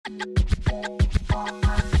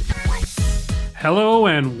Hello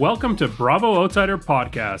and welcome to Bravo Outsider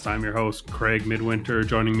Podcast. I'm your host, Craig Midwinter.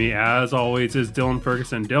 Joining me, as always, is Dylan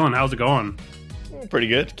Ferguson. Dylan, how's it going? Pretty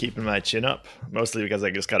good. Keeping my chin up. Mostly because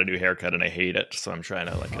I just got a new haircut and I hate it. So I'm trying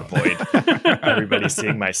to avoid everybody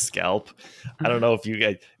seeing my scalp. I don't know if you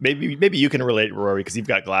guys, maybe you can relate, Rory, because you've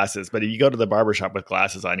got glasses. But if you go to the barbershop with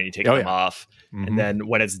glasses on and you take them off, and then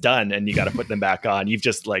when it's done and you got to put them back on, you've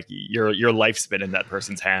just your life's been in that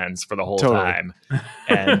person's hands for the whole time.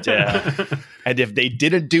 And and if they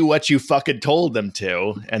didn't do what you fucking told them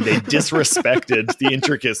to, and they disrespected the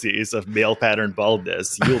intricacies of male pattern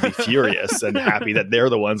baldness, you'll be furious and happy that they're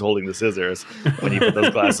the ones holding the scissors when you put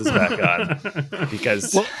those glasses back on.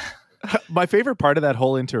 Because my favorite part of that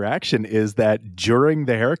whole interaction is that during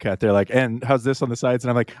the haircut, they're like, "And how's this on the sides?" And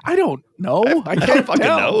I'm like, "I don't know. I can't fucking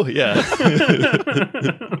tell." know. Yeah,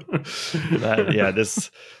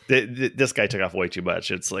 This guy took off way too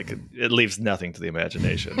much. It's like it leaves nothing to the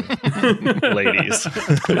imagination, ladies.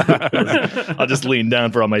 I'll just lean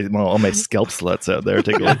down for all my scalp sluts out there.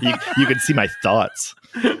 Take a look. You can see my thoughts.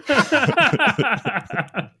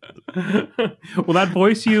 Well, that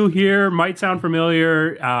voice you hear might sound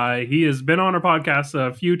familiar. He has been on our podcast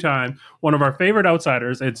a few times. One of our favorite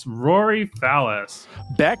outsiders. It's Rory Fallis.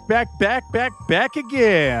 Back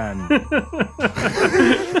again.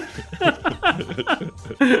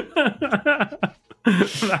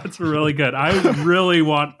 That's really good. I really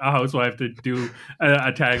want a housewife to do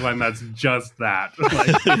a tagline that's just that.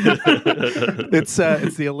 It's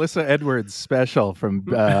the Alyssa Edwards special from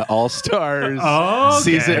All Stars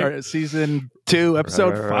season 2,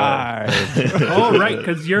 episode 5. Oh, right,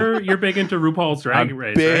 because you're big into RuPaul's Drag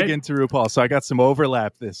Race. Big into RuPaul, so I got some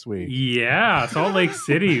overlap this week. Yeah, Salt Lake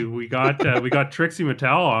City. We got Trixie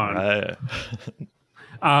Mattel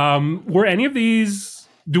on. Were any of these?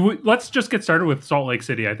 Let's just get started with Salt Lake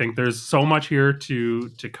City. I think there's so much here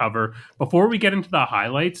to cover. Before we get into the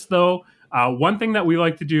highlights, though, one thing that we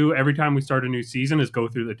like to do every time we start a new season is go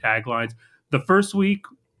through the taglines. The first week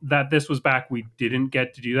that this was back, we didn't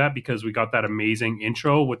get to do that because we got that amazing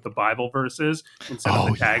intro with the Bible verses instead of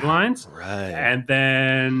the taglines. Right. And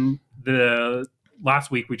then the last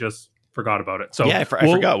week we just forgot about it. So yeah, I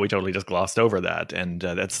forgot. We totally just glossed over that, and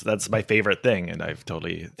that's my favorite thing. And I've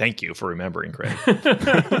totally thank you for remembering, Craig.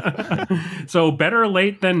 So better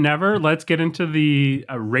late than never. Let's get into the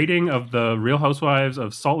rating of the Real Housewives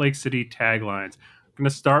of Salt Lake City taglines. I'm going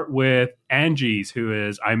to start with Angie's, who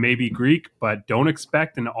is "I may be Greek, but don't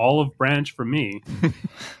expect an olive branch from me."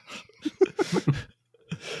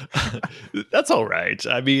 That's all right.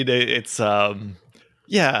 I mean, it's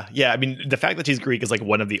Yeah. I mean, the fact that she's Greek is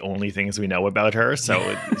one of the only things we know about her.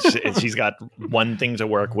 So she's got one thing to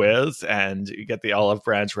work with, and you get the olive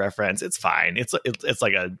branch reference. It's fine. It's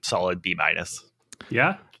like a solid B-.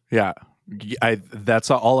 Yeah. That's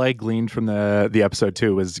all I gleaned from the episode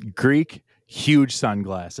too. Was Greek, huge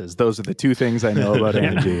sunglasses. Those are the two things I know about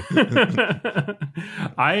Angie.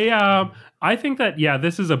 I think that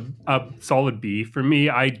this is a solid B for me.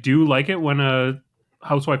 I do like it when a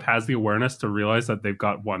housewife has the awareness to realize that they've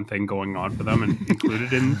got one thing going on for them and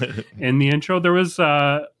include it in the intro. There was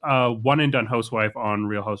a one and done housewife on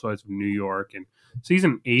Real Housewives of New York in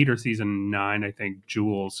season 8 or season 9, I think,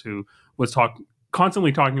 Jules, who was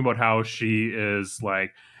constantly talking about how she is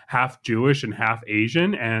half Jewish and half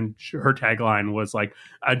Asian, and her tagline was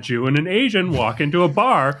a Jew and an Asian walk into a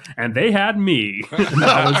bar and they had me. And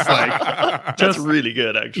that was that's really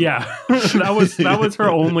good, actually. Yeah, that was her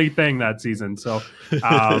only thing that season. So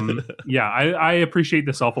I appreciate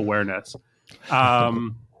the self-awareness.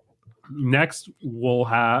 Next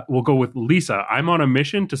we'll go with Lisa. I'm on a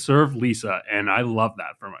mission to serve Lisa, and I love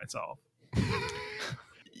that for myself.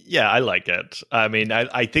 Yeah, I like it. I mean,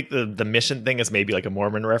 I think the mission thing is maybe a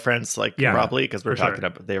Mormon reference, probably, because we're talking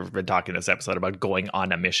about, they've been talking this episode about going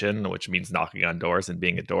on a mission, which means knocking on doors and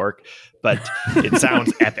being a dork. But it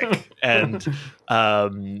sounds epic, and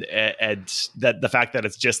that the fact that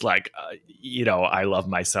it's just I love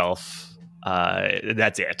myself.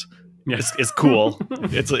 That's it. Yeah. It's cool.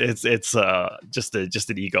 It's just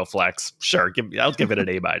an ego flex. Sure, I'll give it an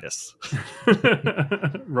A-.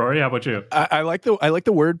 Rory, how about you? I like the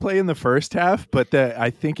wordplay in the first half, but I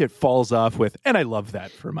think it falls off with, and I love that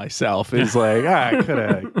for myself. Is I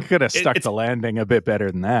could have stuck the landing a bit better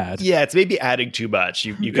than that. Yeah, it's maybe adding too much.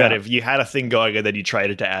 You you had a thing going and then you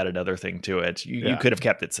tried to add another thing to it. You could have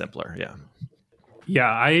kept it simpler. Yeah.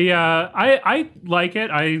 Yeah, I like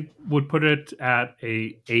it. I would put it at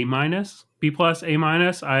a A-, B+, A-.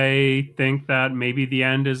 I think that maybe the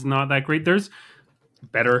end is not that great. There's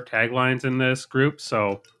better taglines in this group,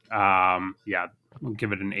 so I'll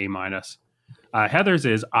give it an A-. Heather's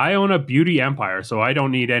is, I own a beauty empire, so I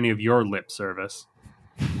don't need any of your lip service.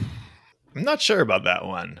 I'm not sure about that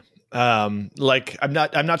one. Like I'm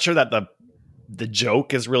not sure that the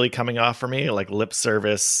joke is really coming off for me. Like lip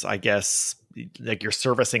service, I guess. Like you're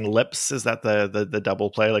servicing lips. Is that the double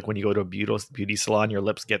play? Like when you go to a beauty salon, your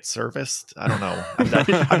lips get serviced. I don't know.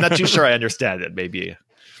 I'm not too sure I understand it. Maybe.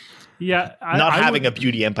 Yeah. Not having a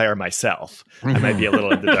beauty empire myself, I might be a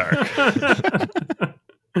little in the dark.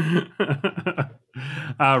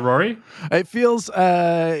 Rory?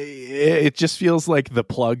 It just feels like the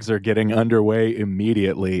plugs are getting underway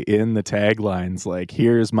immediately in the taglines. Like,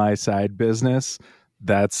 here's my side business.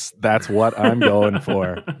 That's what I'm going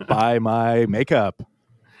for. Buy my makeup.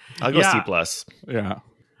 I'll go C+. Yeah.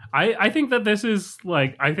 I think that this is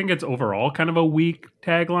like, I think it's overall kind of a weak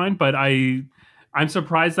tagline, but I'm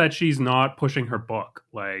surprised that she's not pushing her book.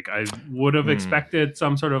 Like I would have expected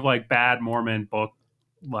some sort of like bad Mormon book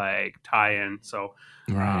like tie-in. So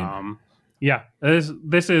right. Yeah,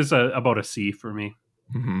 this is about a C for me.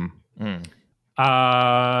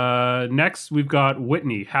 Next, we've got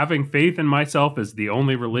Whitney. Having faith in myself is the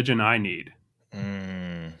only religion I need.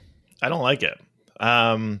 I don't like it.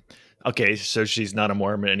 Okay, so she's not a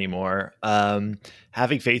Mormon anymore.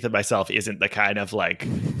 Having faith in myself isn't the kind of like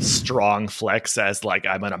strong flex as like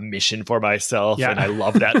I'm on a mission for myself, and I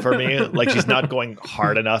love that for me. Like she's not going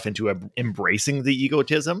hard enough into embracing the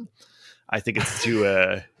egotism. I think it's too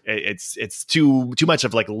it's too much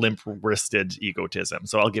of like limp-wristed egotism.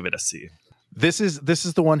 So I'll give it a C. This is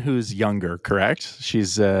the one who's younger, correct?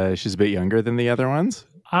 She's a bit younger than the other ones.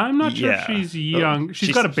 I'm not sure if she's young.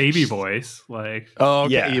 She's got a baby voice. Like, oh,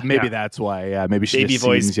 okay. Maybe that's why. Yeah, maybe she baby just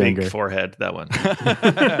voice, seems big younger. forehead. That one.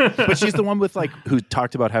 But she's the one with like who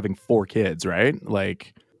talked about having 4 kids, right?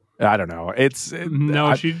 Like, I don't know.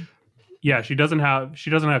 She doesn't have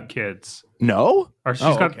kids. No, or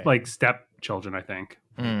she's got like stepchildren, I think.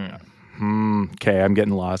 Okay, I'm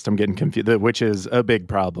getting lost. I'm getting confused, which is a big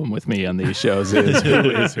problem with me on these shows. Is who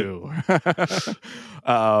is who?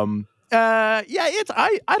 I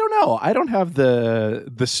don't know. I don't have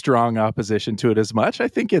the strong opposition to it as much. I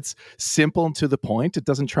think it's simple and to the point. It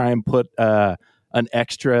doesn't try and put an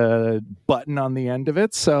extra button on the end of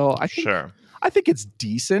it. So I think it's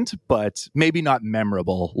decent, but maybe not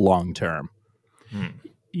memorable long term.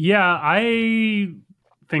 Yeah, I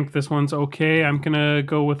think this one's okay. I'm gonna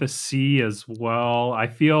go with a C as well. I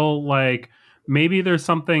feel like maybe there's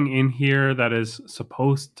something in here that is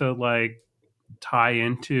supposed to like tie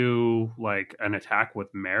into like an attack with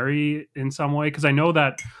Mary in some way, because I know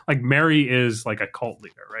that like Mary is like a cult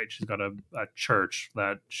leader, right? She's got a church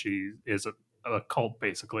that she is a cult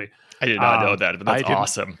basically. I did not know that, but that's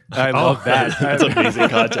awesome. I love that. That's amazing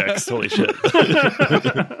context. Holy shit.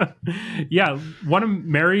 Yeah,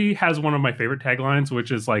 Mary has one of my favorite taglines,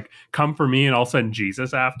 which is like, "Come for me and I'll send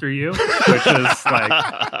Jesus after you," which is like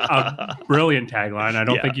a brilliant tagline. I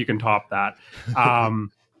don't think you can top that.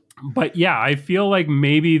 But yeah, I feel like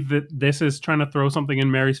maybe this is trying to throw something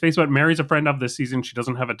in Mary's face, but Mary's a friend of this season. She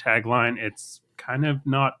doesn't have a tagline. It's kind of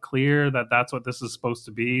not clear that that's what this is supposed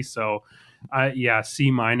to be. So C-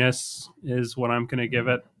 is what I'm going to give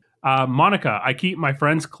it. Monica, I keep my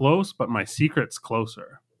friends close, but my secret's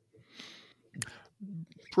closer.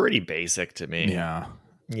 Pretty basic to me.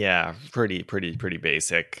 Yeah, pretty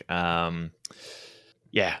basic.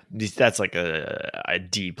 Yeah, that's like a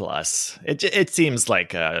D plus. It seems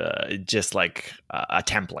like just like a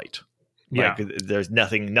template. Yeah, like there's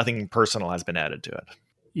nothing personal has been added to it.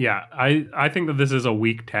 Yeah, I think that this is a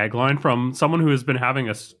weak tagline from someone who has been having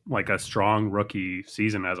a strong rookie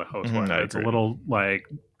season as a host. It's a little like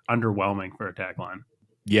underwhelming for a tagline.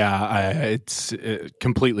 Yeah, it's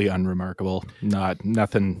completely unremarkable.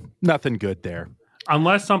 Nothing good there.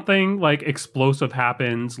 Unless something like explosive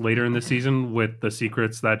happens later in the season with the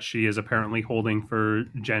secrets that she is apparently holding for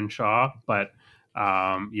Jen Shaw. But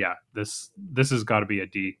this has got to be a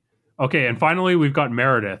D. Okay, and finally we've got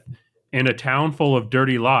Meredith. In a town full of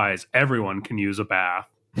dirty lies, everyone can use a bath.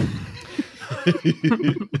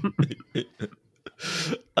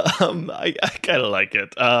 I kind of like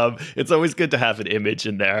it. It's always good to have an image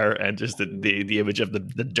in there, and just the image of the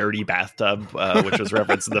dirty bathtub, which was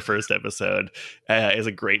referenced in the first episode, is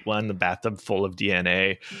a great one. The bathtub full of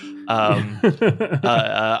DNA.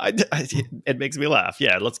 It makes me laugh.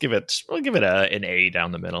 Yeah, we'll give it an A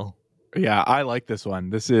down the middle. Yeah, I like this one.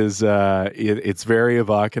 This is it's very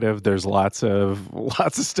evocative. There's lots of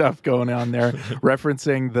stuff going on there,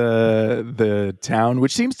 referencing the town,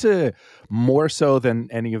 which seems to more so than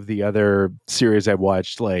any of the other series I've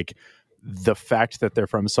watched. Like the fact that they're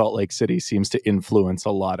from Salt Lake City seems to influence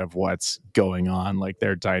a lot of what's going on. Like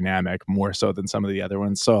their dynamic more so than some of the other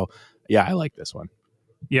ones. So yeah, I like this one.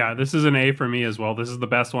 Yeah, this is an A for me as well. This is the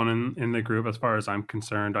best one in the group as far as I'm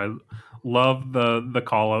concerned. I love the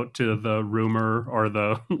call out to the rumor or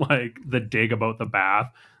the the dig about the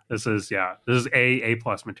bath. This is A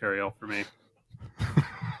plus material for me.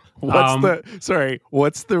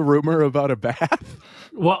 What's the rumor about a bath?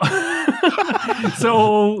 Well,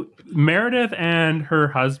 so Meredith and her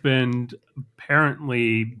husband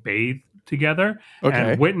apparently bathed together.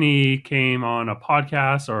 Okay. And Whitney came on a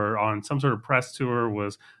podcast or on some sort of press tour,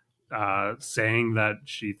 was saying that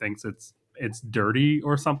she thinks it's dirty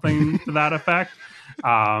or something to that effect.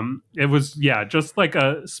 It was just like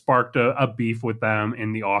sparked a beef with them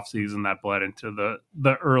in the off season that bled into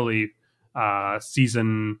the early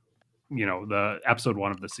season, the episode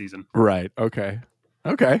 1 of the season. Right. Okay.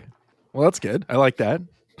 Well, that's good. I like that.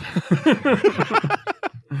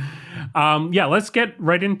 Let's get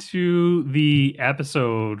right into the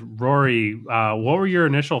episode. Rory, what were your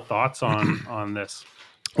initial thoughts on this?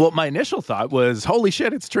 Well, my initial thought was, holy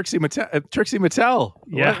shit, it's Trixie Mattel.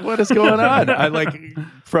 Yeah. What is going on? I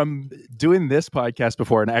from doing this podcast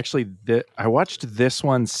before, and actually I watched this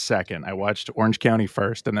one second. I watched Orange County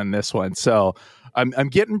first and then this one. So I'm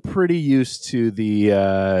getting pretty used to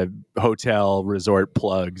the hotel resort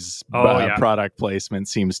plugs. Product placement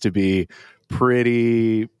seems to be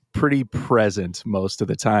pretty present most of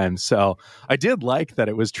the time. So I did like that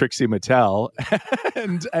it was Trixie Mattel,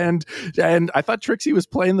 and I thought Trixie was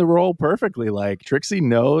playing the role perfectly. Like, Trixie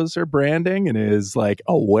knows her branding and is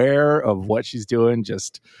aware of what she's doing,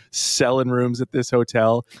 just selling rooms at this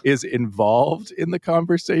hotel, is involved in the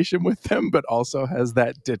conversation with them, but also has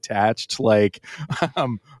that detached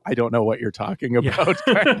I don't know what you're talking about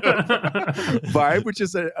kind of vibe, which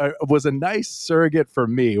is was a nice surrogate for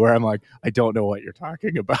me, where I'm like, I don't know what you're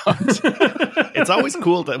talking about. It's always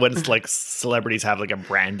cool that when it's celebrities have a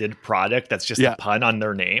branded product that's just a pun on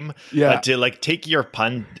their name. Yeah. But to take your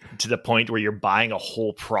pun to the point where you're buying a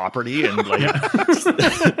whole property and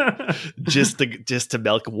just to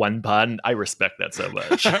milk one pun, I respect that so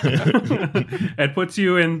much. It puts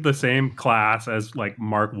you in the same class as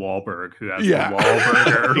Mark Wahlberg, who has the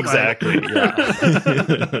Wahlburger. Exactly.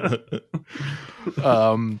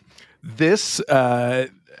 This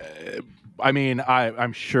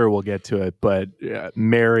I'm sure we'll get to it, but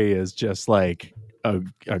Mary is just a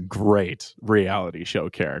great reality show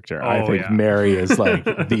character. I think Mary is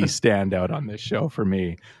the standout on this show for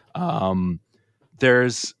me.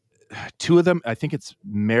 There's two of them. I think it's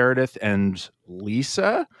Meredith and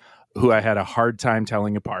Lisa, who I had a hard time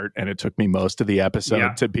telling apart, and it took me most of the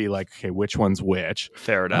episode to be okay, which one's which?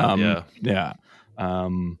 Fair enough.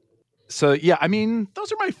 So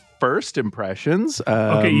those are my first impressions.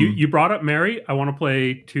 Okay, you brought up Mary. I want to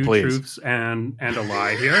play two truths and a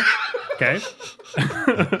lie here. Okay.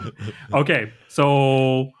 Okay.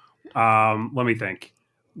 So let me think.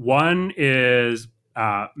 One is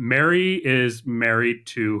Mary is married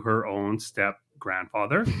to her own step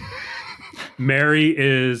grandfather. Mary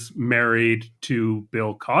is married to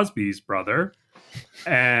Bill Cosby's brother,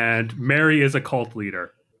 and Mary is a cult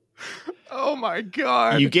leader. Oh my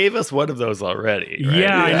God. You gave us one of those already, right?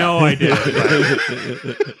 Yeah, I know I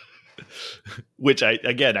did. Which I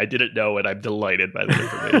didn't know, and I'm delighted by the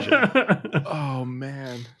information. Oh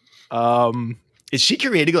man. Is she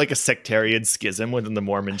creating a sectarian schism within the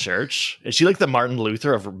Mormon church? Is she the Martin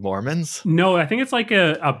Luther of Mormons? No, I think it's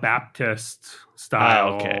a Baptist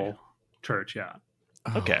style church, yeah.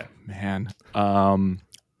 Okay. Man.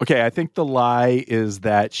 Okay, I think the lie is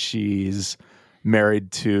that she's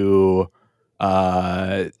married to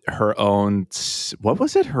her own, what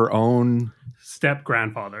was it? Her own step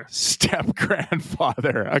grandfather.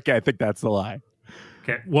 Okay, I think that's the lie.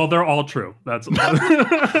 Okay, well, they're all true. That's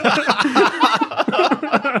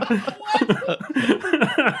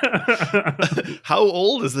How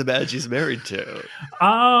old is the man she's married to?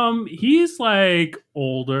 He's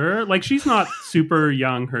older. She's not super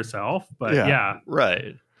young herself, but yeah.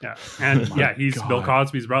 Right. Yeah, and he's God. Bill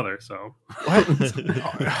Cosby's brother. So what?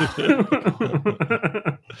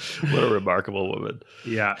 What a remarkable woman.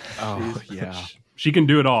 Yeah. Oh yeah. She can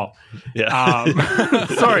do it all. Yeah.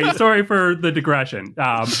 Sorry for the digression.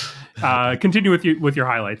 Continue with your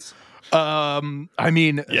highlights. Try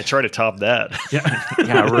to top that.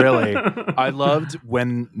 Yeah, really. I loved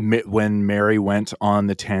when Mary went on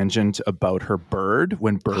the tangent about her bird,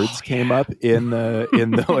 when birds came up in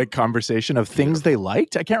the conversation of things they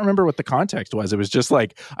liked. I can't remember what the context was. It was just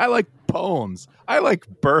I like poems. I like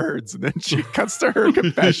birds. And then she cuts to her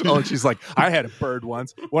confessional and she's like, I had a bird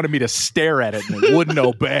once, wanted me to stare at it and it wouldn't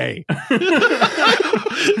obey.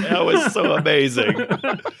 That was so amazing.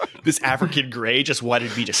 This African gray just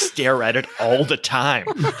wanted me to stare stare at it all the time.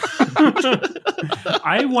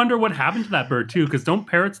 I wonder what happened to that bird too, because don't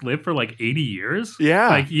parrots live for like 80 years? Yeah.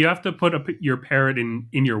 Like you have to put your parrot in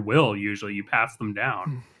your will. Usually, you pass them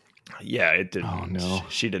down. Yeah, it didn't. Oh, no.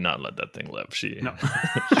 She did not let that thing live. She No.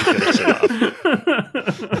 she finished it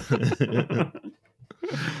off.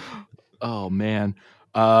 Oh man.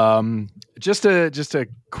 Just a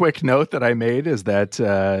quick note that I made is that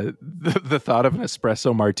the thought of an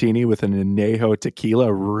espresso martini with an añejo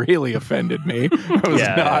tequila really offended me. I was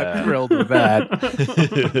not thrilled with that.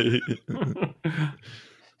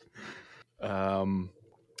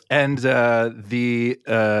 And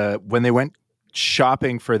when they went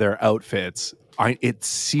shopping for their outfits, it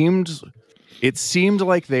seemed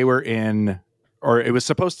like they were in, or it was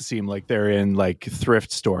supposed to seem like they're in like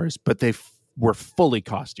thrift stores, but they were fully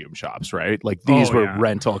costume shops, right? Like these were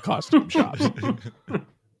rental costume shops.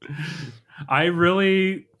 I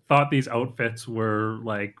really thought these outfits were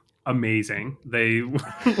like amazing. They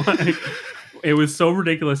like, it was so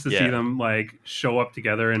ridiculous to see them like show up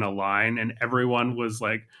together in a line, and everyone was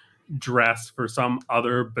like dressed for some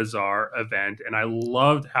other bizarre event. And I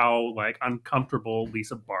loved how like uncomfortable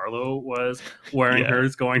Lisa Barlow was wearing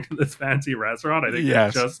hers going to this fancy restaurant. I think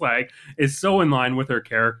it just like is so in line with her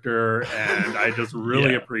character, and I just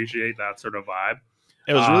really appreciate that sort of vibe.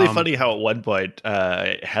 It was really funny how at one point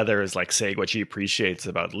Heather is like saying what she appreciates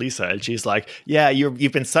about Lisa, and she's like, "Yeah,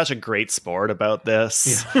 you've been such a great sport about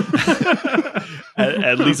this." Yeah.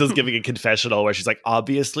 and Lisa's giving a confessional where she's like,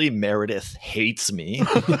 "Obviously, Meredith hates me."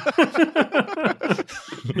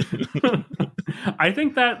 I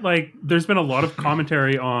think that like there's been a lot of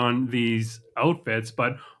commentary on these outfits,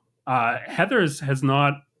 but Heather's has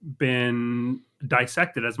not been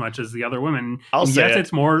dissected as much as the other women.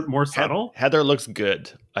 It's more subtle. Heather looks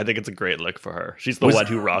good. I think it's a great look for her. She's the one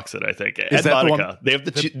who rocks it, I think. And Monica. They're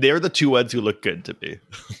the two ones who look good to me.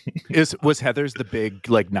 Was Heather's the big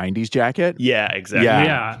like 90s jacket? Yeah, exactly.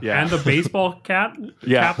 Yeah. And the baseball cap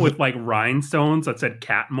with like rhinestones that said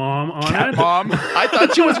Cat Mom on Cat it. Mom. I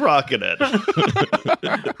thought she was rocking it.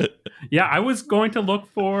 Yeah, I was going to look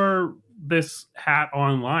for this hat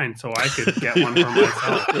online so I could get one for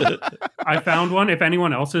myself. I found one. If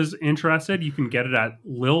anyone else is interested, you can get it at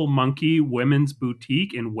Lil Monkey Women's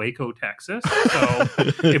Boutique in Waco, Texas. So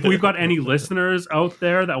if we've got any listeners out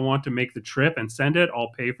there that want to make the trip and send it,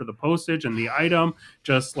 I'll pay for the postage and the item.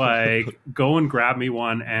 Just like go and grab me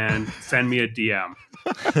one and send me a DM.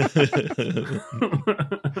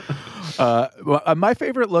 My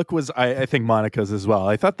favorite look was I think Monica's as well.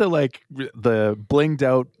 I thought the blinged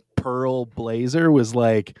out pearl blazer was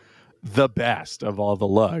like the best of all the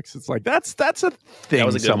looks. It's like that's a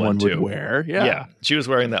thing someone would wear. Yeah, she was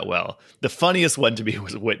wearing that well. The funniest one to me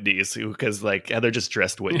was Whitney's, because like Heather just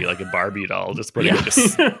dressed Whitney like a Barbie doll, just putting like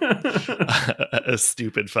a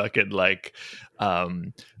stupid fucking like I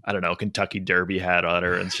don't know, Kentucky Derby hat on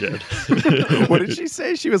her and shit. What did she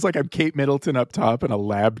say? She was like, I'm Kate Middleton up top and a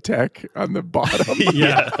lab tech on the bottom.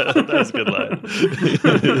 Yeah, that was a good line.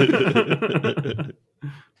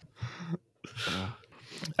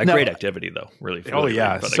 Great activity, though. Really. So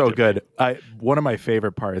activity. Good. One of my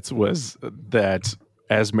favorite parts was that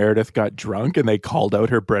as Meredith got drunk and they called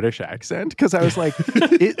out her British accent, because I was like,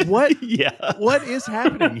 what is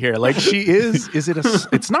happening here? Like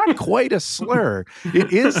it's not quite a slur.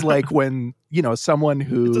 It is like when, someone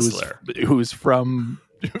who's from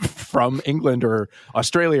England or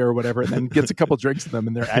Australia or whatever, and then gets a couple drinks in them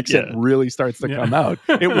and their accent really starts to come out.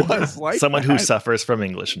 It was like someone who suffers from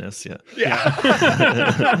Englishness. It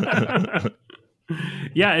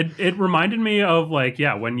reminded me of like,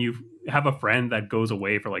 when you have a friend that goes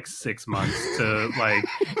away for like 6 months to like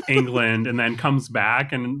England and then comes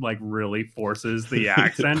back and like really forces the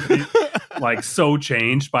accent, like so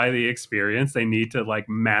changed by the experience, they need to like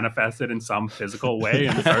manifest it in some physical way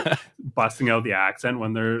and start busting out the accent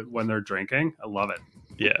when they're drinking. I love it.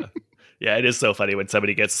 Yeah, it is so funny when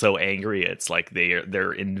somebody gets so angry. It's like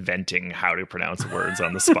they're inventing how to pronounce words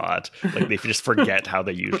on the spot. Like they just forget how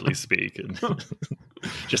they usually speak and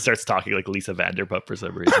just starts talking like Lisa Vanderpump for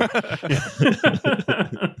some reason.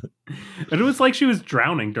 And it was like she was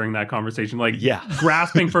drowning during that conversation, like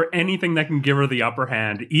grasping for anything that can give her the upper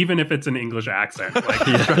hand, even if it's an English accent. Like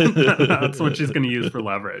that's what she's going to use for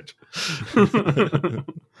leverage.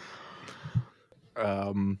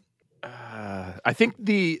 I think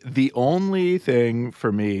the only thing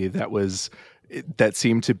for me that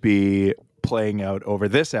seemed to be playing out over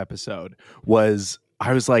this episode was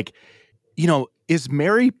I was like, is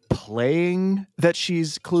Mary playing that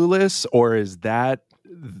she's clueless, or is that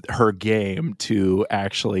her game to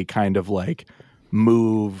actually kind of like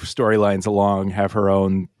move storylines along, have her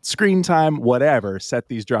own screen time, whatever, set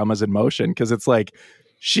these dramas in motion. Because it's like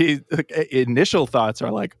initial thoughts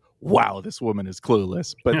are like, wow, this woman is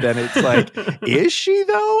clueless. But then it's like, is she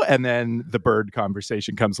though? And then the bird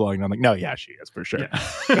conversation comes along and I'm like, no, yeah, she is for sure.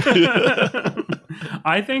 Yeah.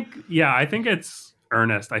 I think it's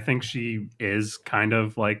Ernest. I think she is kind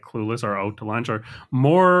of like clueless or out to lunch or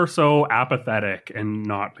more so apathetic and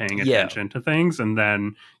not paying attention to things. And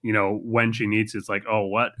then, when she needs, it's like, oh,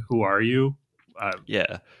 what? Who are you?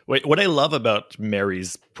 What I love about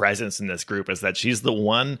Mary's presence in this group is that she's the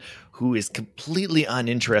one who is completely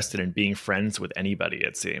uninterested in being friends with anybody,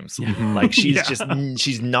 it seems. Like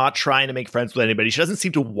she's not trying to make friends with anybody. She doesn't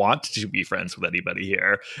seem to want to be friends with anybody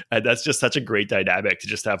here. And that's just such a great dynamic to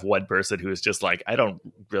just have one person who is just like, I don't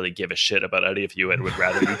really give a shit about any of you and would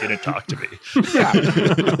rather you didn't talk to me. Yeah.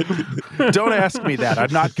 Don't ask me that.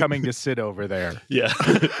 I'm not coming to sit over there. Yeah.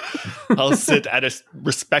 I'll sit at a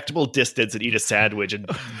respectable distance and eat a sandwich and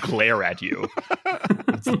glare at you.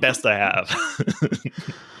 It's the best I have.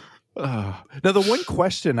 Now, the one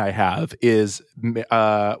question I have is,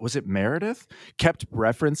 was it Meredith kept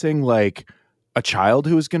referencing like a child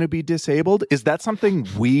who is going to be disabled? Is that something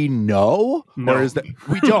we know? No. Or is that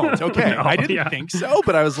we don't? Okay. No, I didn't think so,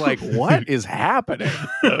 but I was like, what is happening?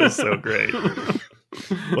 That was so great.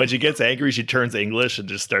 When she gets angry, she turns English and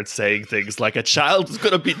just starts saying things like a child is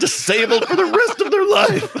going to be disabled for the rest of their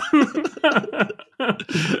life.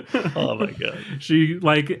 Oh my god. She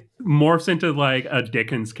like morphs into like a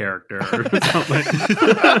Dickens character or something.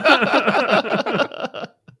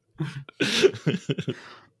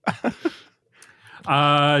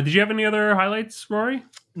 Did you have any other highlights, Rory?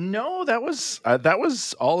 No, that was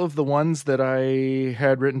all of the ones that I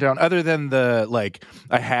had written down. Other than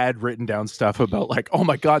I had written down stuff about like, oh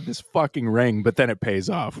my god, this fucking ring, but then it pays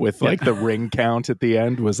off with like the ring count at the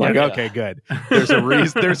end was like, okay, good. There's a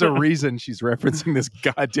reason. There's a reason she's referencing this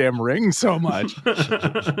goddamn ring so much.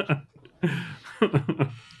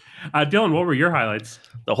 Dylan, what were your highlights?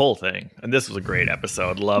 The whole thing. And this was a great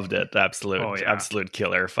episode. Loved it. Absolute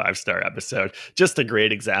killer 5-star episode. Just a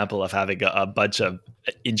great example of having a bunch of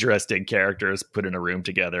interesting characters put in a room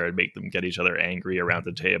together and make them get each other angry around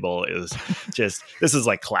the table is just, this is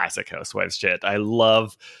like classic Housewives shit. I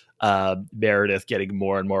love Meredith getting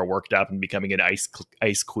more and more worked up and becoming an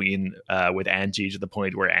ice queen with Angie to the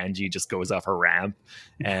point where Angie just goes off her ramp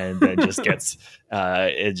and then just gets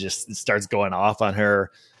it just starts going off on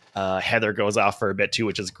her. Heather goes off for a bit too,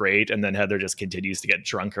 which is great, and then Heather just continues to get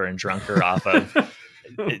drunker and drunker off of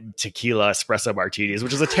tequila espresso martinis,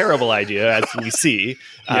 which is a terrible idea, as we see.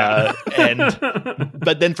 But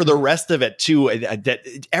then for the rest of it too, that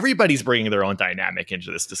everybody's bringing their own dynamic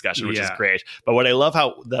into this discussion, which is great. But what I love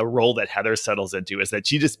how the role that Heather settles into is that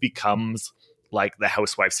she just becomes like the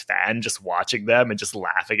Housewives fan, just watching them and just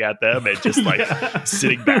laughing at them and just like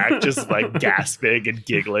sitting back, just like gasping and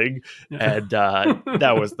giggling. And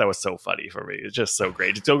that was so funny for me. It's just so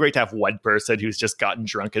great. It's so great to have one person who's just gotten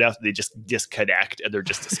drunk enough that they just disconnect and they're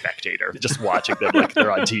just a spectator, just watching them like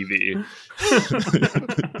they're on TV.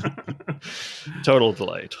 Total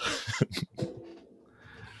delight.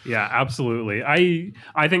 Yeah, absolutely.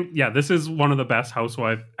 I think this is one of the best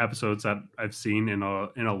Housewife episodes that I've seen in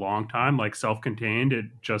a long time. Like self-contained, it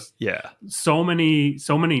just so many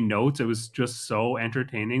notes. It was just so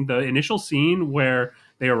entertaining. The initial scene where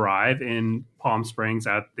they arrive in Palm Springs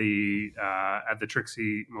at the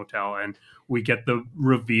Trixie Motel and we get the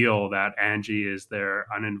reveal that Angie is there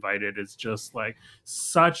uninvited is just like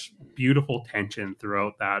such beautiful tension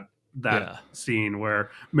throughout that scene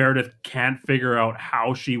where Meredith can't figure out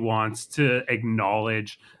how she wants to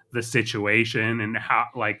acknowledge the situation and how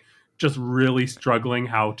like just really struggling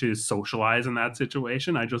how to socialize in that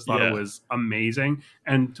situation. I just thought it was amazing.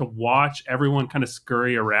 And to watch everyone kind of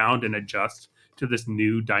scurry around and adjust to this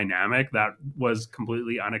new dynamic that was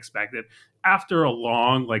completely unexpected after a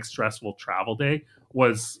long, like stressful travel day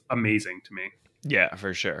was amazing to me. Yeah,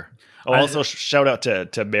 for sure. Also, shout out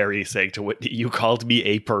to Mary saying to Whitney, "You called me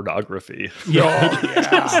a pornography."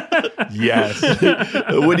 Yes.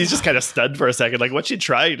 Whitney's just kind of stunned for a second, like, what's she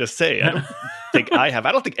trying to say? I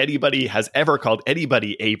don't think anybody has ever called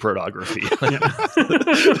anybody a pornography.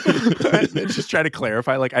 Just try to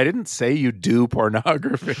clarify, like, I didn't say you do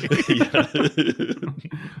pornography.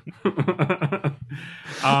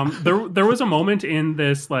 There was a moment in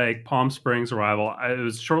this like Palm Springs arrival. It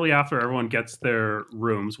was shortly after everyone gets their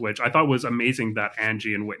rooms, which I thought was amazing that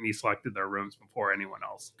Angie and Whitney selected their rooms before anyone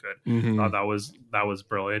else could. That was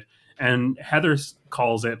brilliant. and Heather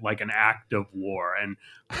calls it like an act of war. And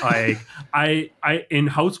like I in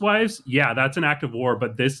Housewives, yeah, that's an act of war,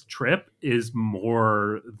 but this trip is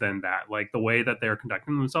more than that. Like the way that they're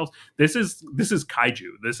conducting themselves, this is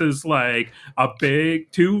Kaiju. This is like a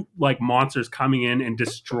big two like monsters coming in and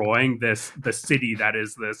destroying the city that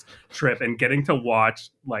is this trip, and getting to watch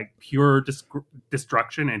like pure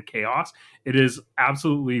destruction and chaos. It is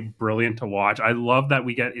absolutely brilliant to watch. I love that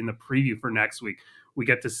we get in the preview for next week, we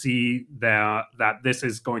get to see that this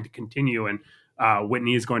is going to continue, and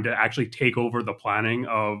Whitney is going to actually take over the planning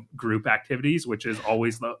of group activities, which is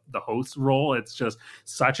always the host's role. It's just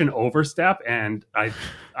such an overstep, and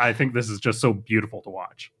I think this is just so beautiful to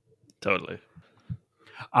watch. Totally.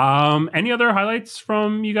 Any other highlights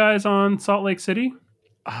from you guys on Salt Lake City?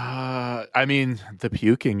 I mean, the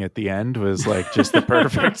puking at the end was like just the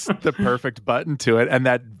perfect button to it, and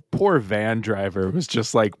that poor van driver was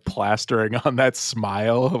just like plastering on that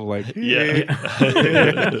smile of like,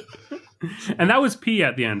 yeah. And that was pee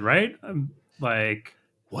at the end, right? Like,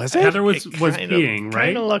 was it? Heather was peeing, right?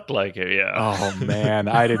 Kind of looked like it, yeah. Oh man,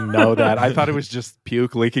 I didn't know that. I thought it was just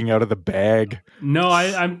puke leaking out of the bag. No,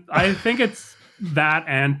 I think it's that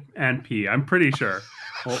and pee. I'm pretty sure.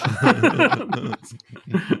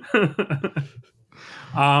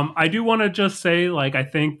 I do want to just say, like, I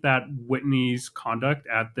think that Whitney's conduct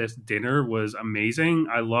at this dinner was amazing.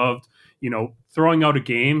 I loved, throwing out a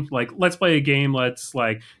game, like, let's play a game. Let's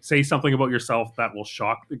like say something about yourself that will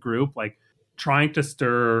shock the group, like trying to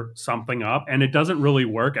stir something up, and it doesn't really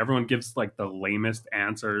work. Everyone gives like the lamest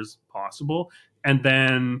answers possible. And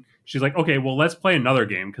then she's like, okay, well, let's play another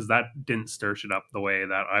game because that didn't stir shit up the way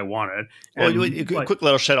that I wanted. And well, quick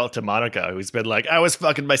little shout out to Monica, who's been like, I was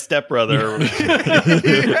fucking my stepbrother.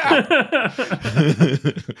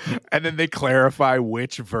 And then they clarify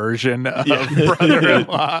which version of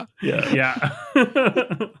brother-in-law. Yeah.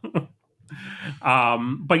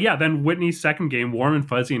 But yeah, then Whitney's second game, Warm and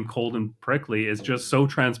Fuzzy and Cold and Prickly, is just so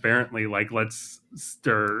transparently like, let's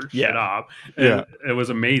stir shit up. It was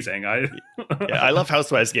amazing. I love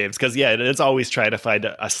Housewives games because it's always trying to find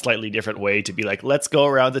a slightly different way to be like, let's go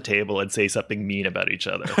around the table and say something mean about each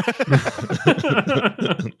other.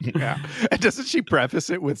 Yeah. And doesn't she preface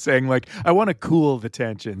it with saying like, I want to cool the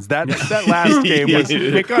tensions? That last game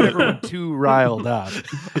it got everyone too riled up.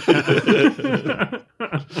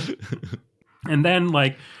 And then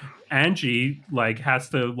like Angie like has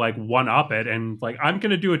to like one up it, and like, I'm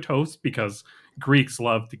gonna do a toast because Greeks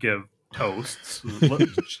love to give toasts.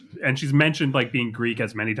 And she's mentioned like being Greek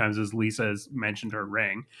as many times as Lisa has mentioned her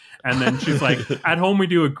ring. And then she's like, at home we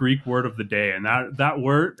do a Greek word of the day, and that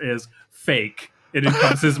word is fake. It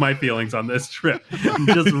encompasses my feelings on this trip. And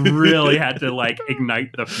just really had to like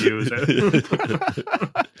ignite the fuse.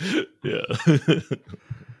 Yeah.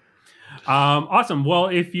 Awesome. Well,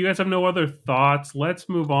 if you guys have no other thoughts, let's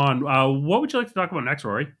move on. What would you like to talk about next,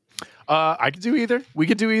 Rory? I could do either. We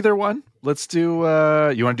could do either one. Let's do,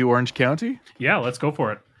 you want to do Orange County? Yeah, let's go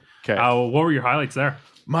for it. Okay. What were your highlights there?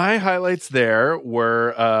 My highlights there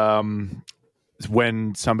were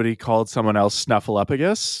when somebody called someone else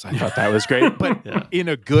Snuffleupagus. I thought that was great, but in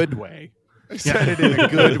a good way. I said it in a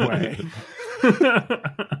good way.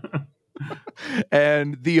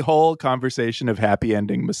 And the whole conversation of happy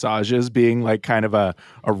ending massages being like kind of a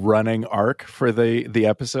running arc for the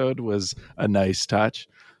episode was a nice touch.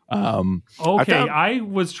 I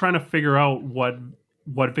was trying to figure out what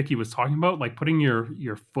Vicky was talking about, like putting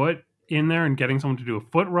your foot in there and getting someone to do a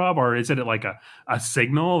foot rub, or is it like a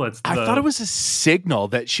signal? I thought it was a signal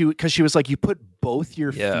that because she was like, you put both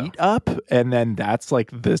your feet up, and then that's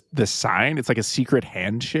like the sign. It's like a secret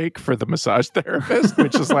handshake for the massage therapist,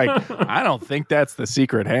 which is like, I don't think that's the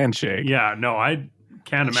secret handshake. Yeah, no, I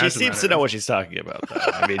can't imagine. She seems to know what she's talking about, though.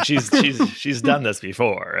 I mean, she's done this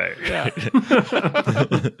before, right? Yeah.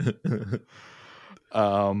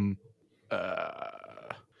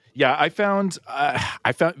 I found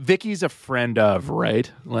Vicky's a friend of,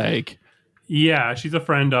 right? Like, yeah, she's a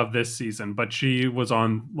friend of this season, but she was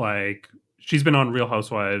on she's been on Real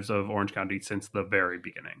Housewives of Orange County since the very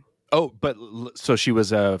beginning. Oh, but so she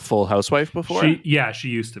was a full housewife before? She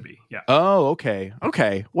used to be. Yeah. Oh, okay.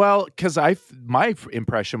 Well, because my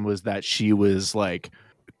impression was that she was like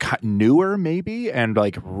newer, maybe, and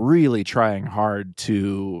like really trying hard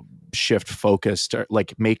to shift focus to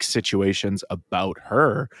like make situations about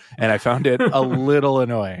her, and I found it a little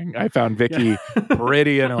annoying. I found Vicky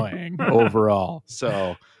pretty annoying overall.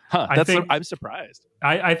 So I'm surprised.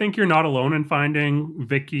 I think you're not alone in finding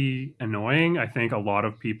Vicky annoying. I think a lot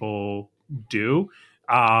of people do.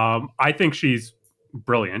 I think she's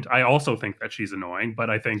brilliant. I also think that she's annoying, but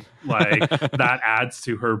I think like that adds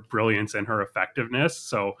to her brilliance and her effectiveness.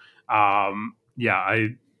 So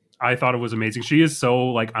I thought it was amazing. She is so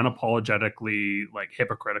like unapologetically like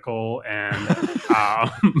hypocritical and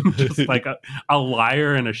just like a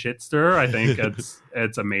liar and a shitster. I think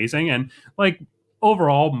it's amazing, and like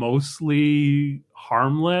overall mostly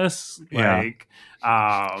harmless. Like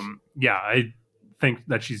I think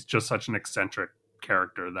that she's just such an eccentric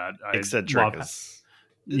character that I eccentric love.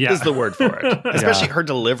 Is the word for it. Especially her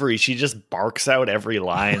delivery. She just barks out every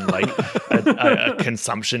line like a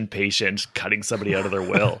consumption patient cutting somebody out of their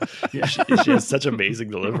will. Yeah. She has such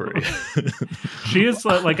amazing delivery. She is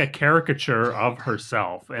like a caricature of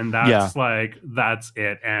herself, and that's that's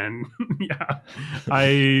it. And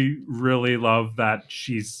I really love that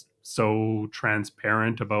she's so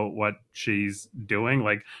transparent about what she's doing.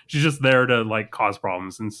 Like she's just there to like cause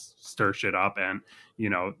problems and stir shit up, and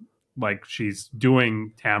like she's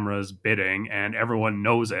doing Tamra's bidding and everyone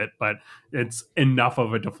knows it, but it's enough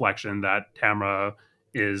of a deflection that Tamra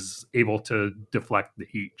is able to deflect the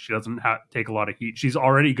heat. She doesn't take a lot of heat. She's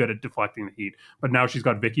already good at deflecting the heat, but now she's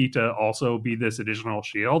got Vicky to also be this additional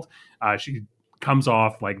shield. She comes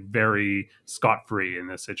off like very scot-free in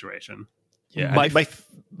this situation. Yeah,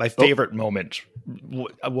 my favorite moment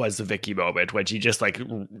was the Vicky moment when she just like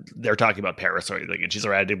they're talking about parasailing and she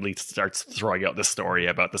randomly starts throwing out this story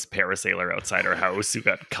about this parasailer outside her house who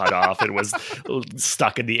got cut off and was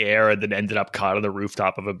stuck in the air and then ended up caught on the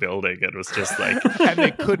rooftop of a building. It was just like, and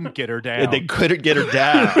they couldn't get her down. And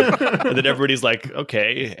then everybody's like,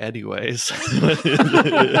 okay, anyways.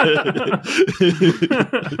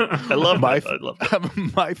 I love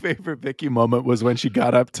my favorite Vicky moment was when she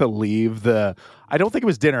got up to leave I don't think it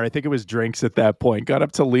was dinner. I think it was drinks at that point. Got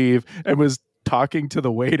up to leave and was talking to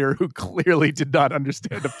the waiter who clearly did not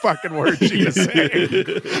understand a fucking word she was saying.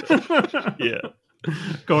 Yeah.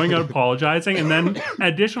 Going out apologizing and then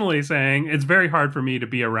additionally saying it's very hard for me to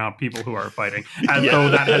be around people who are fighting, as though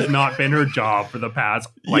that has not been her job for the past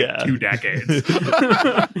 2 decades.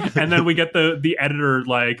 And then we get the editor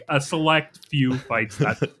like a select few fights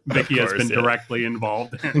that Vicky has been directly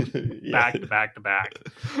involved in back to back.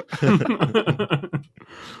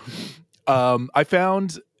 I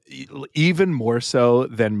found even more so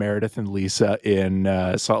than Meredith and Lisa in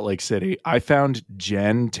Salt Lake City, I found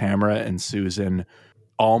Jen, Tamara, and Susan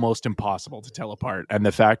almost impossible to tell apart. And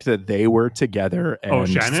the fact that they were together and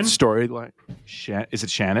Shannon? Storyline. Is it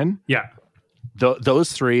Shannon? Yeah.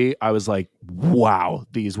 Those three, I was like, wow,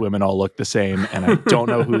 these women all look the same, and I don't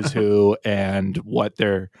know who's who and what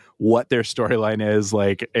their storyline is.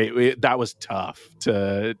 Like that was tough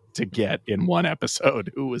to get in one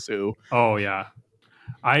episode. Who was who? Oh yeah.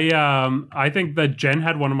 I think that Jen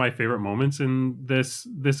had one of my favorite moments in this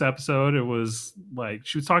episode. It was like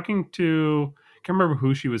she was talking to, I can't remember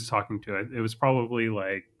who she was talking to. It was probably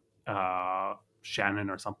like Shannon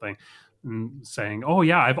or something, saying, "Oh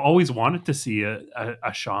yeah, I've always wanted to see a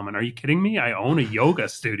shaman. Are you kidding me? I own a yoga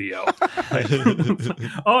studio."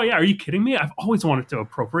 Oh yeah, are you kidding me? I've always wanted to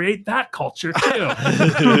appropriate that culture too.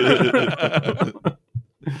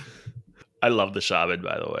 I love the shaman,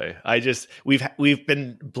 by the way. We've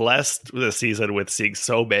been blessed this season with seeing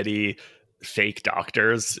so many fake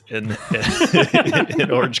doctors in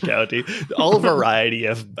Orange County, all variety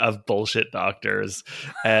of bullshit doctors,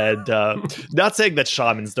 and not saying that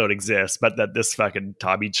shamans don't exist, but that this fucking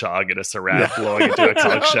Tommy Chong in a Sarat blowing into a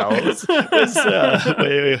conch shell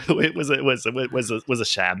was a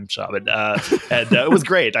sham shaman, and it was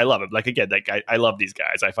great. I love it. Like again, like I love these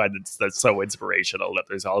guys. I find that's so inspirational that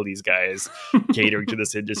there's all these guys catering to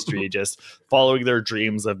this industry, just following their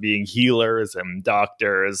dreams of being healers and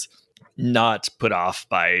doctors, not put off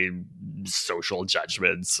by social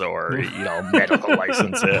judgments or medical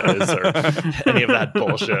licenses or any of that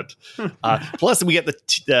bullshit. Plus, we get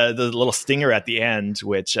the little stinger at the end,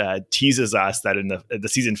 which teases us that in the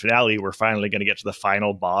season finale, we're finally going to get to the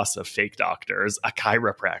final boss of fake doctors, a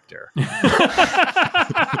chiropractor.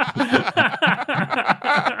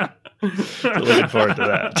 So looking forward to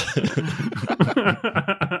that.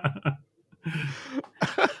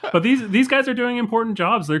 But these guys are doing important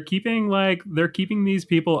jobs. They're keeping these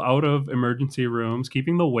people out of emergency rooms,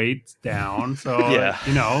 keeping the weights down. So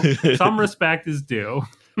some respect is due.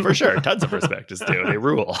 For sure, tons of respect is due. They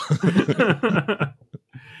rule.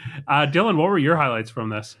 Dylan, what were your highlights from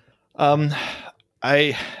this?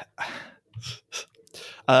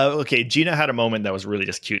 Okay, Gina had a moment that was really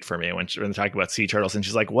just cute for me when they're talking about sea turtles, and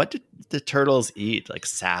she's like, "What did the turtles eat? Like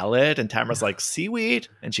salad?" And Tamara's like, "Seaweed,"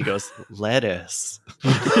 and she goes, "Lettuce."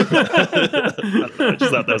 I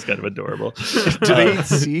just thought that was kind of adorable. Do they eat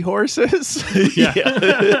seahorses? Yeah.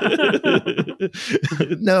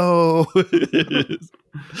 No.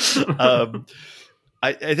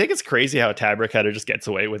 I think it's crazy how Tamara kind of just gets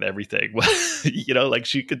away with everything. You know, like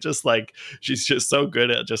she could just like, she's just so good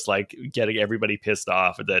at just like getting everybody pissed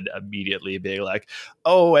off and then immediately being like,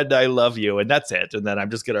 oh, and I love you. And that's it. And then I'm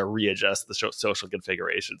just going to readjust the social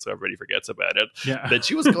configuration so everybody forgets about it. Yeah. But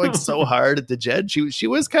she was going so hard at the Jen. She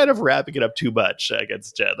was kind of wrapping it up too much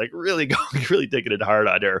against Jen, like really taking it hard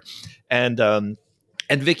on her.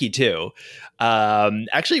 And Vicky too.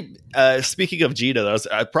 Actually, speaking of Gina, that was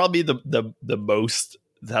probably the most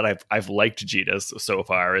that I've liked Gina so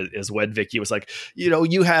far is when Vicky was like, you know,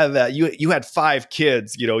 you have you had 5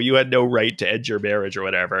 kids, you know, you had no right to end your marriage or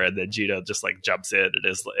whatever, and then Gina just like jumps in and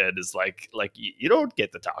is like you don't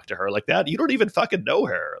get to talk to her like that. You don't even fucking know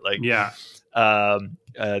her. Like, yeah.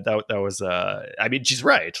 That was I mean, she's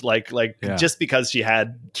right. Like just because she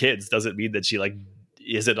had kids doesn't mean that she like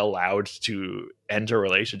isn't allowed to end a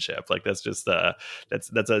relationship. Like that's just that's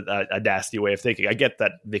a nasty way of thinking. I get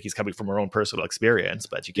that Vicky's coming from her own personal experience,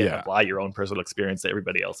 but you can't apply your own personal experience to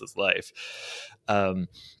everybody else's life.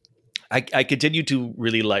 I continue to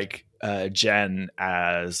really like Jen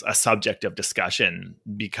as a subject of discussion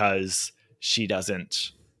because she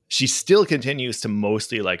still continues to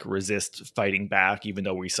mostly like resist fighting back, even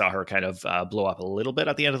though we saw her kind of blow up a little bit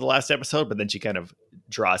at the end of the last episode, but then she kind of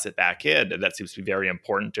draws it back in. And that seems to be very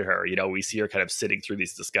important to her. You know, we see her kind of sitting through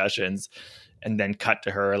these discussions and then cut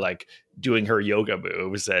to her like doing her yoga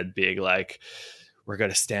moves and being like, we're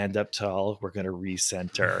going to stand up tall. We're going to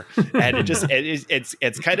recenter. And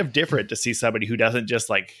it's kind of different to see somebody who doesn't just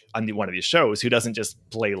like on one of these shows, who doesn't just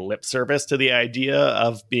play lip service to the idea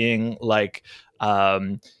of being like,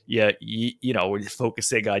 you know,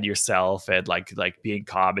 focusing on yourself and like being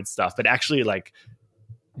calm and stuff, but actually like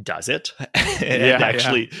does it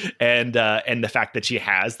and the fact that she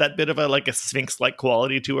has that bit of a Sphinx-like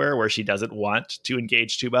quality to her where she doesn't want to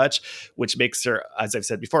engage too much, which makes her, as I've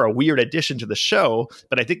said before, a weird addition to the show,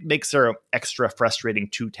 but I think makes her extra frustrating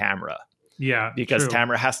to Tamara. Yeah, because true.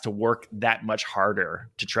 Tamara has to work that much harder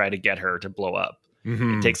to try to get her to blow up.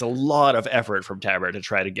 Mm-hmm. It takes a lot of effort from Tamara to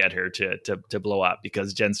try to get her to blow up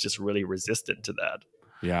because Jen's just really resistant to that.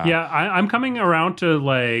 Yeah, I'm coming around to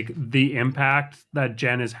like the impact that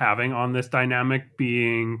Jen is having on this dynamic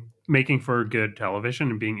making for good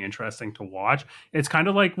television and being interesting to watch. It's kind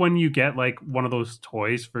of like when you get like one of those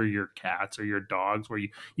toys for your cats or your dogs where you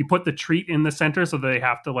put the treat in the center so they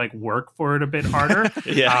have to like work for it a bit harder.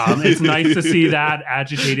 It's nice to see that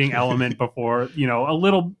agitating element before, you know, a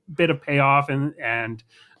little bit of payoff and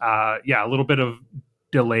a little bit of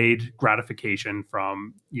delayed gratification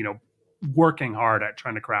from, you know, working hard at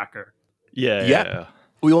trying to crack her. Yeah.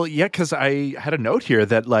 Well, yeah, because I had a note here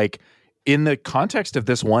that like in the context of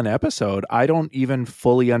this one episode, I don't even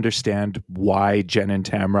fully understand why Jen and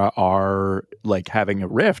Tamara are like having a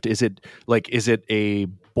rift. Is it a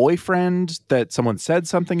boyfriend that someone said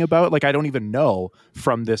something about? Like, I don't even know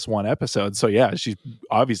from this one episode. So yeah, she's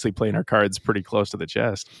obviously playing her cards pretty close to the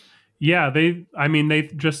chest. Yeah, they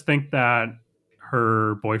just think that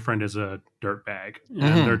her boyfriend is a dirtbag,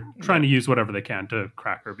 and they're trying to use whatever they can to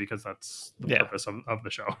crack her because that's the purpose of the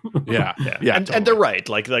show. And they're right.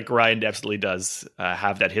 Like Ryan absolutely does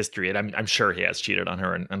have that history, and I'm sure he has cheated on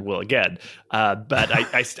her and will again. But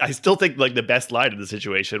I still think like the best line in the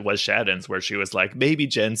situation was Shannon's, where she was like, "Maybe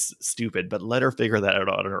Jen's stupid, but let her figure that out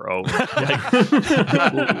on her own. Like,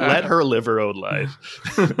 let her live her own life."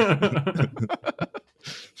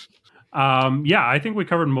 I think we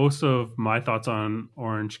covered most of my thoughts on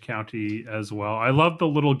Orange County as well. I love the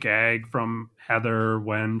little gag from Heather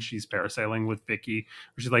when she's parasailing with Vicky,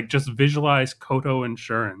 where she's like, just visualize Koto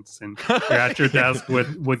Insurance and you're at your desk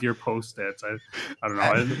with your Post-its. I don't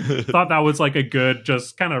know. I thought that was like a good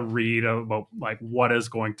just kind of read about like what is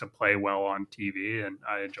going to play well on TV, and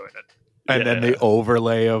I enjoyed it. And then the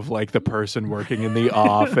overlay of like the person working in the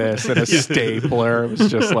office and a stapler. It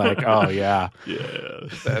was just like, oh yeah,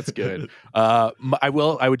 that's good. I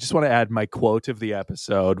would just want to add my quote of the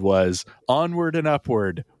episode was "Onward and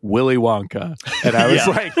upward, Willy Wonka," and I was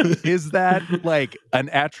like, is that like an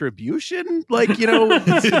attribution? Like, you know,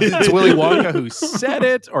 it's Willy Wonka who said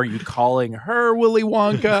it, or are you calling her Willy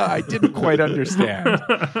Wonka? I didn't quite understand.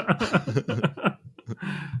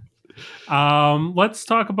 Let's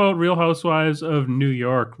talk about Real Housewives of New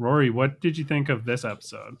York. Rory, what did you think of this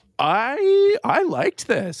episode? I liked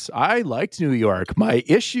this. I liked New York. My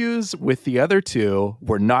issues with the other two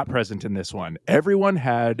were not present in this one. Everyone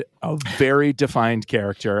had a very defined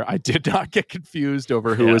character. I did not get confused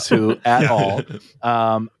over who was who at all.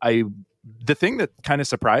 The thing that kind of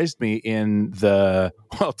surprised me in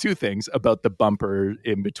two things about the bumper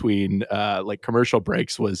in between like commercial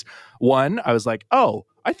breaks was, one, I was like, oh,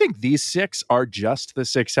 I think these 6 are just the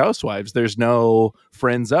 6 housewives. There's no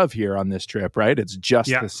friends of here on this trip, right? It's just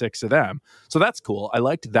the 6 of them. So that's cool. I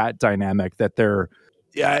liked that dynamic that they're,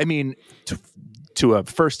 I mean, to a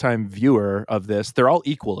first-time viewer of this, they're all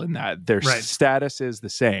equal in that. Their status is the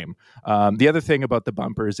same. The other thing about the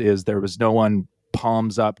bumpers is there was no one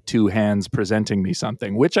palms up, 2 hands presenting me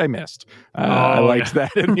something, which I missed. I liked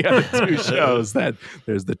that in the other 2 shows, that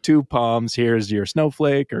there's the 2 palms, here's your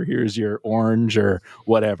snowflake, or here's your orange, or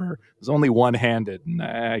whatever. It was only one-handed, and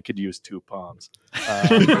I could use 2 palms. That's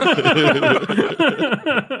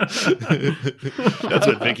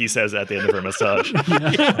what Vicky says at the end of her massage.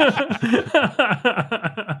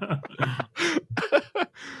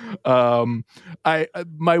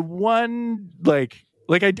 My one,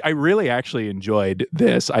 I really actually enjoyed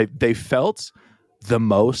this. They felt the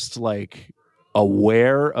most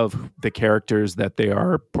aware of the characters that they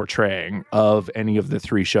are portraying of any of the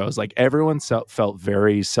 3 shows. Like everyone felt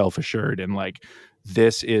very self-assured and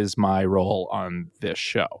this is my role on this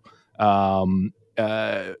show.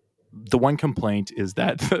 The one complaint is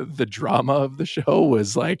that the drama of the show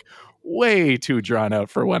was way too drawn out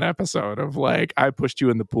for one episode of I pushed you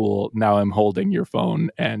in the pool, now I'm holding your phone,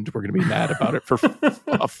 and we're going to be mad about it for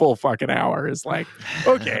a full fucking hour. Is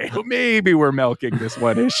okay, maybe we're milking this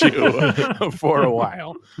one issue for a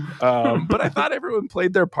while. But I thought everyone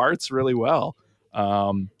played their parts really well.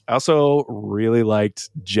 I also really liked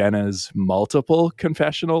Jenna's multiple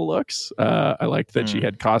confessional looks. I liked that she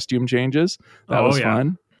had costume changes. That was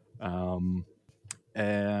fun.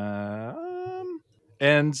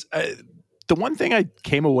 And the one thing I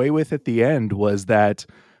came away with at the end was that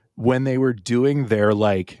when they were doing their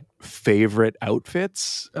favorite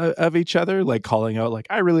outfits of each other, calling out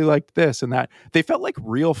I really liked this and that, they felt like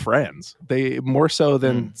real friends. They more so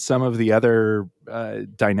than some of the other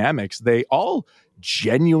dynamics. They all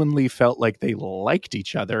genuinely felt like they liked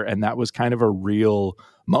each other, and that was kind of a real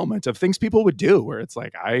moment of things people would do where it's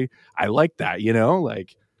I like that,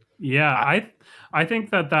 I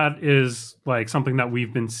think that is something that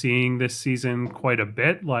we've been seeing this season quite a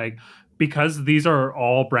bit, because these are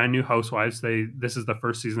all brand new housewives. This is the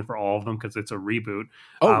first season for all of them because it's a reboot.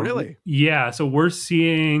 Oh, really? Yeah. So we're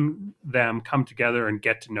seeing them come together and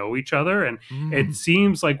get to know each other. And it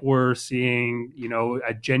seems like we're seeing,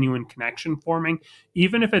 a genuine connection forming,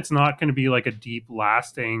 even if it's not going to be a deep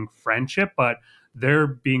lasting friendship, but they're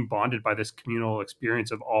being bonded by this communal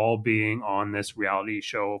experience of all being on this reality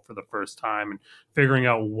show for the first time and figuring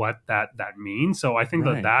out what that means. So I think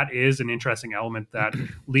that is an interesting element that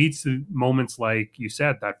leads to moments like you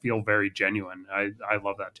said that feel very genuine. I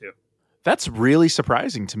love that too. That's really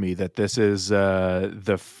surprising to me that this is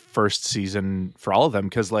the first season for all of them,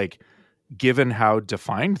 because given how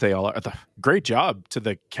defined they all are, great job to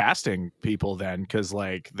the casting people then, because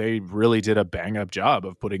they really did a bang up job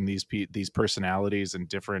of putting these personalities and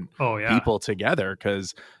different people together.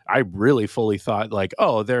 Because I really fully thought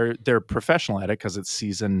they're professional at it because it's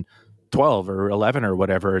season 12 or 11 or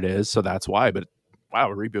whatever it is, so that's why. But wow,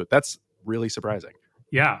 a reboot, that's really surprising.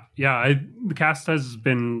 Yeah. The cast has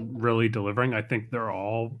been really delivering. I think they're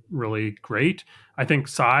all really great. I think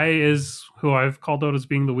Sai is who I've called out as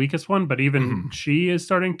being the weakest one, but even she is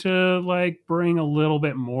starting to bring a little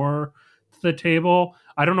bit more to the table.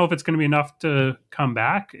 I don't know if it's going to be enough to come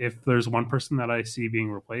back. If there's one person that I see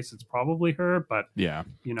being replaced, it's probably her. But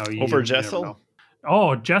over Jessel.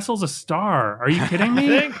 Oh, Jessel's a star. Are you kidding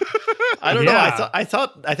me? I don't know. I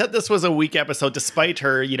thought this was a weak episode, despite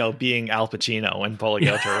her, being Al Pacino and pulling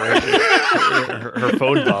out her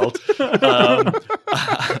phone vault.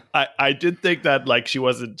 I did think that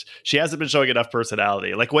she hasn't been showing enough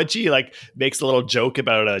personality. When she makes a little joke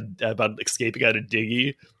about escaping out of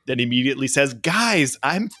Diggy, then immediately says, "Guys,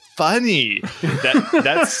 I'm funny."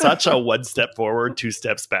 That's such a 1 step forward, 2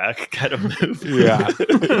 steps back kind of move. Yeah.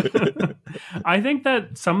 I think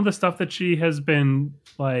that some of the stuff that she has been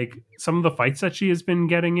some of the fights that she has been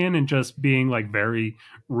getting in and just being very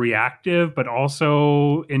reactive, but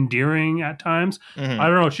also endearing at times. I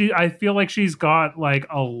don't know. I feel like she's got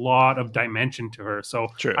a lot of dimension to her. So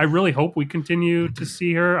True. I really hope we continue to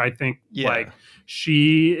see her. I think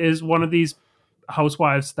she is one of these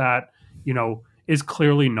housewives that, is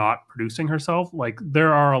clearly not producing herself.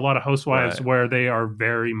 There are a lot of housewives where they are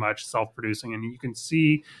very much self-producing, and you can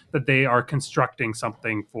see that they are constructing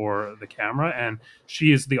something for the camera, and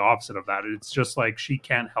she is the opposite of that. It's just she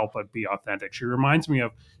can't help but be authentic. She reminds me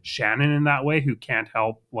of Shannon in that way, who can't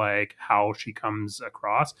help how she comes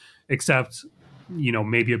across, except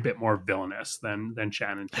maybe a bit more villainous than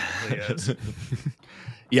Shannon typically is.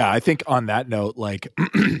 Yeah, I think on that note,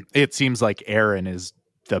 it seems like Aaron is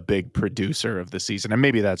the big producer of the season. And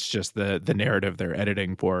maybe that's just the narrative they're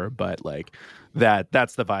editing for, but like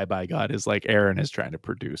that's the vibe I got, is like Aaron is trying to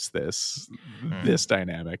produce this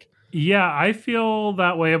dynamic. Yeah, I feel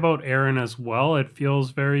that way about Aaron as well. It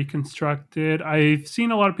feels very constructed. I've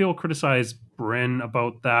seen a lot of people criticize Bryn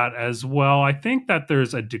about that as well. I think that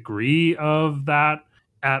there's a degree of that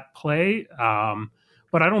at play,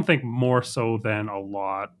 but I don't think more so than a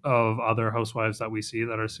lot of other housewives that we see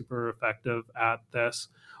that are super effective at this.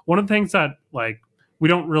 One of the things that like we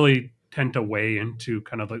don't really tend to weigh into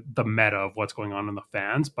kind of the meta of what's going on in the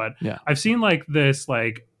fans, but I've seen like this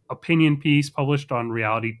like opinion piece published on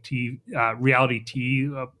Reality T,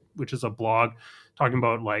 which is a blog talking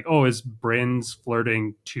about like, oh, is Bryn's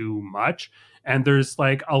flirting too much? And there's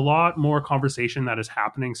like a lot more conversation that is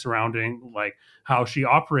happening surrounding like how she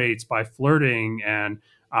operates by flirting. And,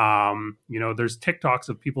 there's TikToks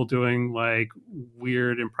of people doing like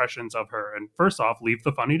weird impressions of her. And first off, leave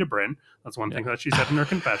the funny to Bryn. That's one thing that she said in her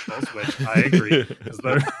confessionals, which I agree, because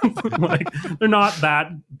they're not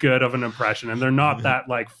that good of an impression, and they're not that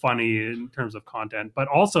like funny in terms of content. But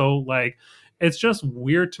also like, it's just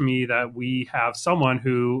weird to me that we have someone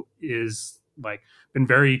who is like been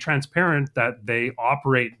very transparent that they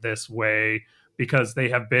operate this way because they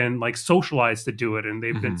have been like socialized to do it, and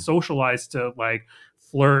they've been socialized to like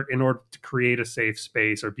flirt in order to create a safe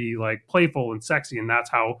space or be like playful and sexy. And that's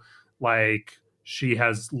how like she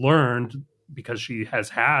has learned, because she has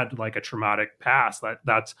had like a traumatic past,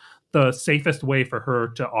 that's the safest way for her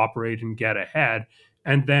to operate and get ahead.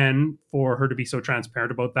 And then for her to be so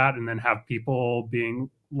transparent about that, and then have people being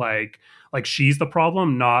like she's the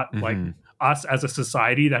problem, not like us as a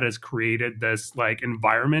society that has created this like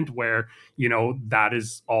environment where, that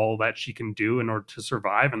is all that she can do in order to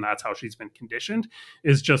survive. And that's how she's been conditioned,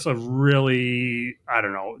 is just a really, I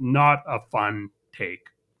don't know, not a fun take.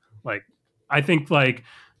 Like, I think like,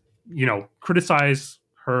 criticize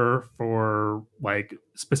her for like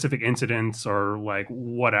specific incidents or like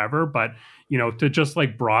whatever, but to just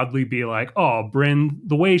like broadly be like, oh, Bryn,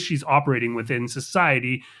 the way she's operating within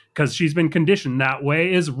society because she's been conditioned that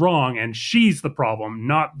way is wrong, and she's the problem,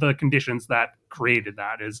 not the conditions that created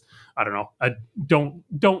that, is, I don't know, I don't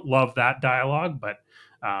love that dialogue, but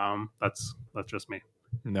that's just me.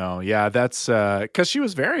 No, yeah, that's because she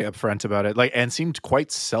was very upfront about it, like, and seemed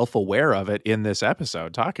quite self-aware of it in this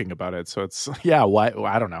episode, talking about it. So it's, why,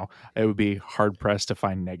 I don't know. It would be hard pressed to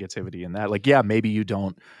find negativity in that. Like, yeah, maybe you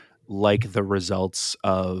don't like the results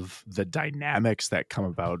of the dynamics that come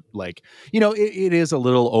about. Like, it is a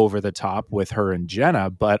little over the top with her and Jenna,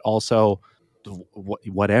 but also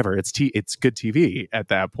whatever. It's good TV at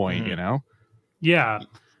that point, Yeah.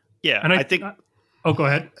 Yeah, and I think. Oh, go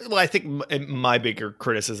ahead. Well, I think my bigger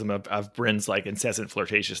criticism of Bryn's like incessant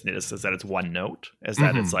flirtatiousness is that it's one note, is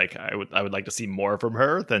that it's like I would like to see more from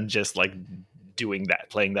her than just like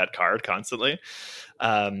playing that card constantly.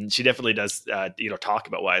 She definitely does talk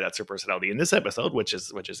about why that's her personality in this episode, which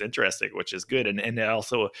is interesting, which is good, and it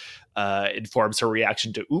also informs her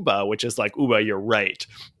reaction to Uba, which is like, Uba, you're right,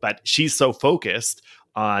 but she's so focused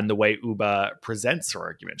on the way Uba presents her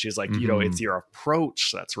argument. She's like, it's your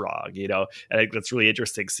approach that's wrong, and I think that's really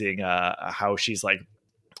interesting, seeing how she's like,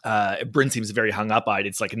 Bryn seems very hung up on it.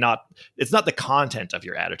 It's like it's not the content of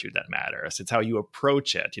your attitude that matters. It's how you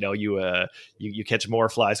approach it. You catch more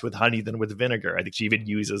flies with honey than with vinegar. I think she even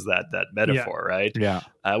uses that metaphor, right? Yeah.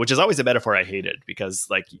 Which is always a metaphor I hated, because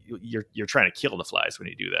like you're trying to kill the flies when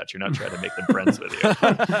you do that. You're not trying to make them friends with you.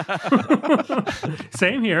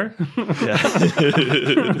 Same here. Yeah.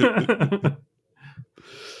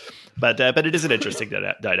 But it is an interesting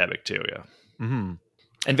dynamic too. Yeah. Mm-hmm.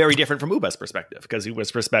 And very different from Uba's perspective, because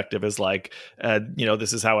Uba's perspective is like,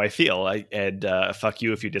 this is how I feel. And fuck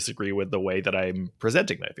you if you disagree with the way that I'm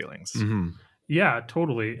presenting my feelings. Mm-hmm. Yeah,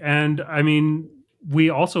 totally. And I mean,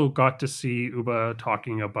 we also got to see Uba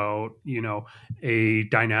talking about, a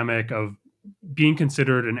dynamic of being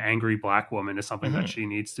considered an angry Black woman is something that she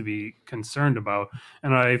needs to be concerned about.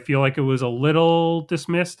 And I feel like it was a little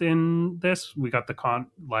dismissed in this. We got the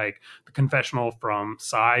confessional from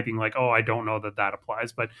Sai being like, oh, I don't know that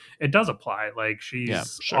applies, but it does apply. Like,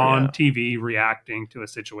 she's on TV reacting to a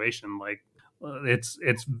situation. Like, it's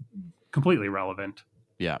completely relevant.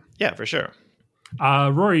 Yeah. Yeah, for sure.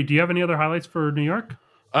 Rory, do you have any other highlights for New York?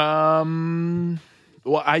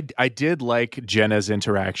 Well, I did like Jenna's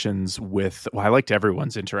interactions I liked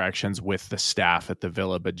everyone's interactions with the staff at the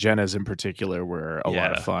villa, but Jenna's in particular were a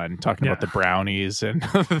lot of fun, talking about the brownies and,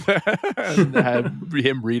 and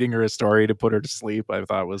him reading her a story to put her to sleep. I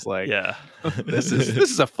thought was like, this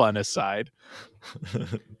is a fun aside.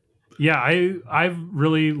 Yeah, I've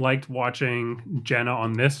really liked watching Jenna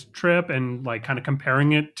on this trip and like kind of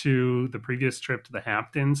comparing it to the previous trip to the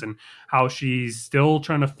Hamptons and how she's still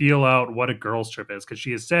trying to feel out what a girls trip is, because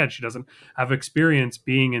she has said she doesn't have experience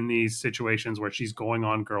being in these situations where she's going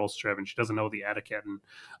on girls trip and she doesn't know the etiquette. And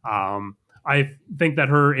I think that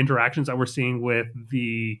her interactions that we're seeing with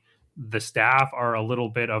the staff are a little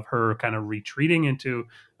bit of her kind of retreating into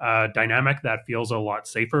a dynamic that feels a lot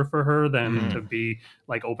safer for her than to be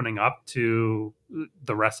like opening up to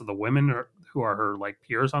the rest of the women who are her like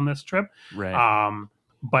peers on this trip. Right.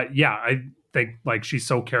 But yeah, I think like she's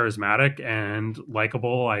so charismatic and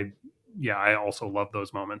likable. I also love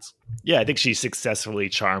those moments. Yeah, I think she successfully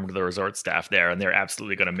charmed the resort staff there, and they're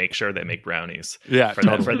absolutely going to make sure they make brownies. Yeah, for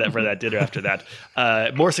that dinner after that.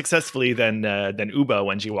 More successfully than Uba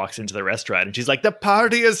when she walks into the restaurant and she's like, "The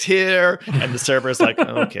party is here," and the server's like,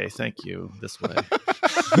 oh, "Okay, thank you. This way."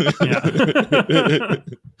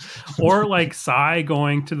 Or like Sai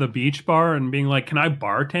going to the beach bar and being like, "Can I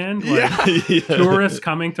bartend?" Like, tourists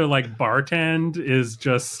coming to like bartend is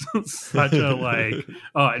just such a like.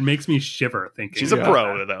 Oh, it makes me shiver thinking she's a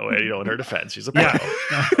pro though. In her defense, she's a pro.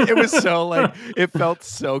 It was so like it felt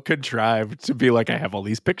so contrived to be like, I have all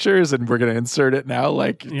these pictures and we're gonna insert it now.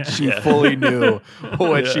 Like she fully knew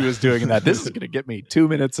what she was doing, and that this is gonna get me 2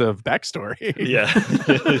 minutes of backstory.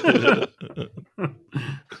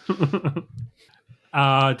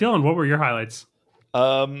 Dylan, what were your highlights?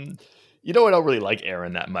 I don't really like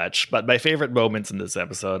Aaron that much, but my favorite moments in this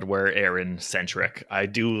episode were Aaron-centric. I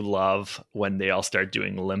do love when they all start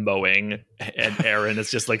doing limboing, and Aaron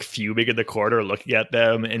is just like fuming in the corner looking at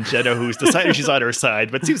them, and Jenna, who's decided she's on her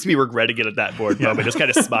side, but seems to be regretting it at that moment, just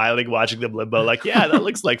kind of smiling, watching them limbo, like, yeah, that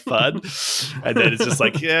looks like fun. And then it's just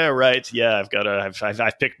like, yeah, right, yeah,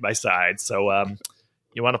 I've picked my side, so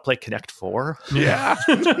you want to play Connect 4? Yeah.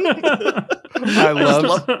 I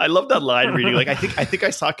love that line reading. Like, I think I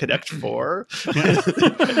saw Connect 4.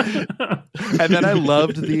 And then I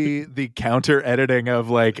loved the counter editing of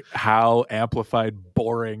like how amplified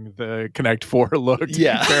boring the Connect 4 looked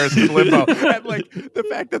in comparison to Limbo. And like the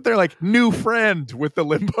fact that they're like new friend with the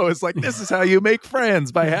Limbo is like, this is how you make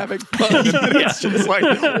friends, by having fun. It's just like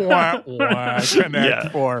wah, wah,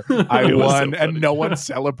 Connect 4. I won, so and no one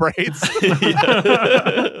celebrates.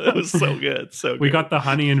 It was so good. So we got the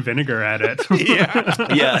honey and vinegar at it.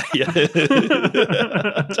 yeah.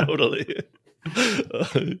 Totally.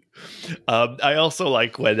 I also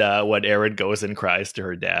like when Erin goes and cries to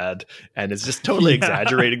her dad and is just totally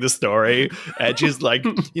exaggerating the story, and she's like,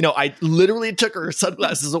 I literally took her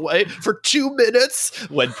sunglasses away for 2 minutes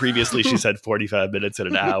when previously she said 45 minutes in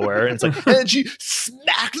an hour, and it's like, and she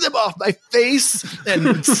smacked them off my face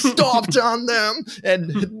and stomped on them,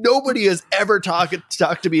 and nobody has ever talked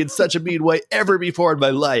to me in such a mean way ever before in my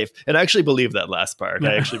life. And I actually believe that last part.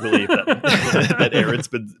 I actually believe that that Erin's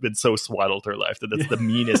been so swaddled her life that that's the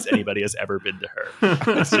meanest anybody has ever been to her.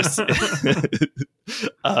 It's just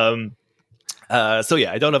so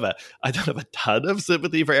yeah, I don't have a ton of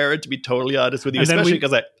sympathy for Erin, to be totally honest with you, especially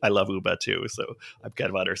because I love Uba too, so I'm kind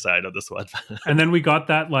of on her side on this one. And then we got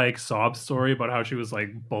that like sob story about how she was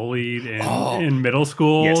like bullied in middle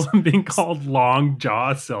school, being called Long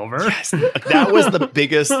Jaw Silver. Yes, that was the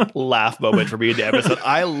biggest laugh moment for me in the episode.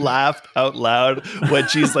 I laughed out loud when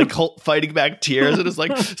she's like fighting back tears, and it's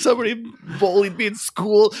like, somebody bullied me in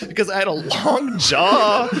school because I had a long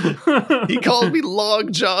jaw. He called me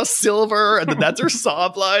Long Jaw Silver, and then that's her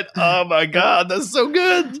sob line. Oh my god, that's so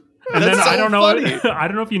good. And then I don't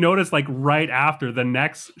know if you noticed, like right after, the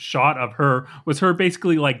next shot of her was her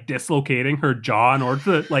basically like dislocating her jaw in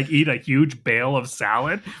order to like eat a huge bale of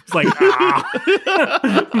salad. It's like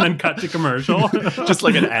and then cut to commercial. Just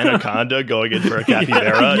like an anaconda going in for a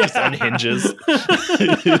capybara, just unhinges.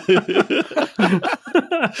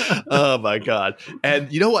 Oh my god.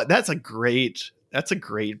 And you know what? That's a great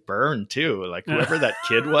burn too. Like whoever that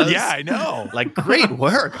kid was. Yeah, I know. Like, great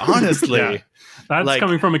work, honestly. Yeah. That's like,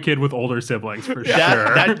 coming from a kid with older siblings for sure.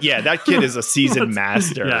 That kid is a seasoned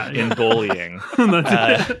master in bullying.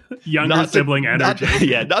 Younger sibling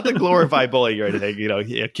energy. Not to glorify bullying or anything.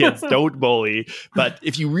 Kids don't bully, but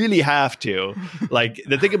if you really have to, like,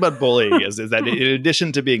 the thing about bullying is that in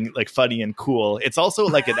addition to being like funny and cool, it's also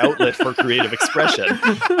like an outlet for creative expression,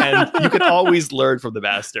 and you can always learn from the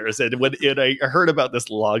masters. And when I heard about this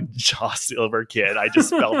Long Jaw Silver kid, I just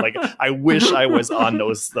felt like I wish I was on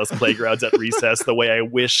those playgrounds at recess, the way I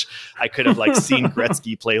wish I could have like seen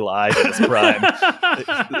Gretzky play live in his prime.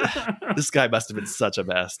 This guy must have been such a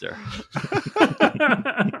master.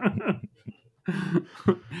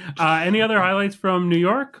 Any other highlights from New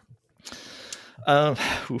York?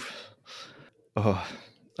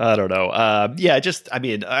 I don't know.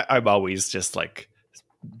 I'm always just like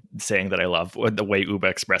saying that I love the way Uba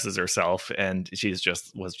expresses herself, and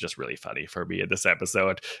was just really funny for me in this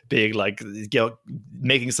episode, being like,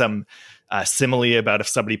 making some simile about if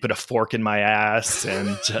somebody put a fork in my ass,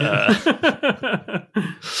 and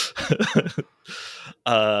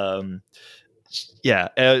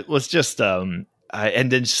it was just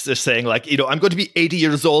and then just saying like, I'm going to be 80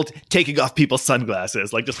 years old, taking off people's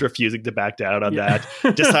sunglasses, like just refusing to back down on that.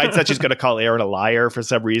 Decides that she's going to call Aaron a liar for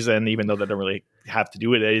some reason, even though they don't really have to do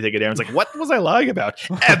with anything. And Aaron's like, what was I lying about?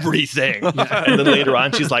 Everything. And then later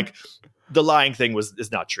on, she's like, the lying thing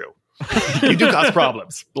is not true. You do cause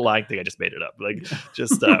problems. The lying thing, I just made it up. Like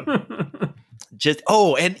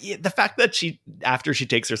and the fact that after she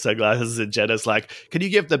takes her sunglasses and Jenna's like, can you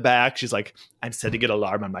give them back? She's like, I'm setting an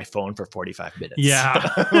alarm on my phone for 45 minutes. Yeah.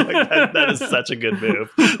 Like, that is such a good move.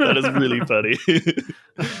 That is really funny.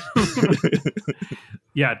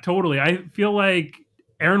 Yeah, totally. I feel like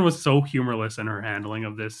Erin was so humorless in her handling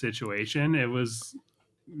of this situation. It was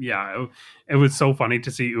so funny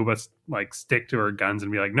to see Uba like stick to her guns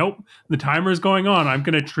and be like, nope, the timer's going on. I'm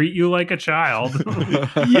going to treat you like a child.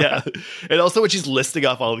 Yeah. And also when she's listing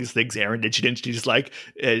off all these things Erin did, she's like,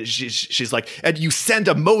 she's like, and you send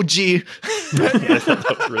emoji. Yeah, I thought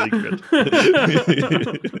that was really good.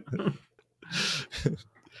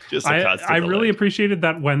 I really appreciated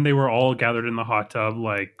that when they were all gathered in the hot tub,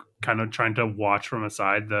 like kind of trying to watch from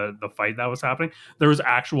aside the fight that was happening. There was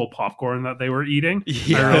actual popcorn that they were eating.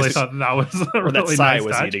 Yes. I really thought that was a really that Sai nice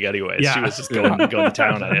was touch. eating anyways. Yeah. She was just going to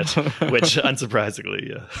town on it, which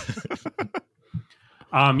unsurprisingly,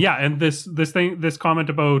 and this comment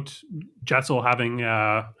about Jessel having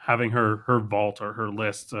her vault or her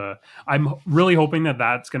list, I'm really hoping that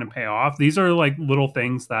that's going to pay off. These are like little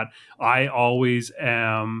things that I always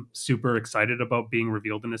am super excited about being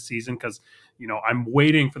revealed in a season, because I'm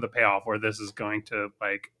waiting for the payoff where this is going to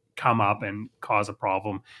like come up and cause a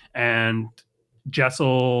problem. And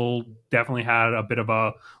Jessel definitely had a bit of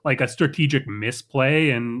a strategic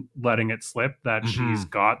misplay in letting it slip that she's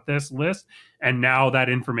got this list, and now that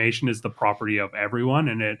information is the property of everyone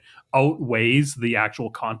and it outweighs the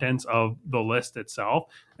actual contents of the list itself.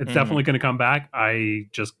 It's definitely going to come back. I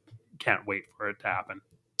just can't wait for it to happen.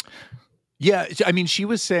 Yeah, I mean, she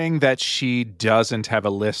was saying that she doesn't have a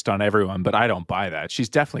list on everyone, but I don't buy that. She's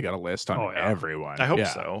definitely got a list on everyone. I hope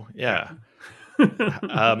so. Yeah.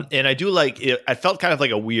 And I do like it. I felt kind of like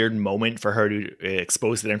a weird moment for her to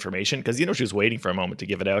expose that information, because she was waiting for a moment to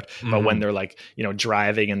give it out. But when they're like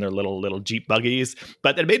driving in their little Jeep buggies,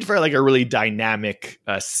 but it made for like a really dynamic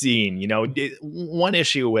scene. One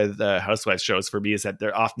issue with Housewives shows for me is that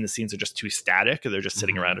often the scenes are just too static. They're just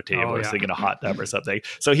sitting around a table or sitting in a hot tub or something.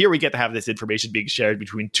 So here we get to have this information being shared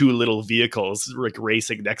between two little vehicles like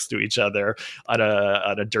racing next to each other on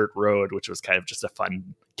a dirt road, which was kind of just a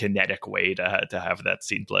fun kinetic way to have that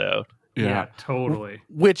scene play out. Yeah, totally.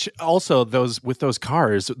 Which also with those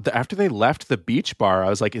cars, after they left the beach bar, I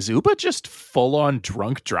was like, is Uba just full on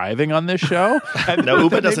drunk driving on this show? And no,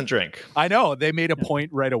 Uba doesn't drink. I know. They made a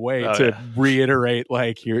point right away to reiterate,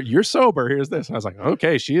 like, you're sober. Here's this. And I was like,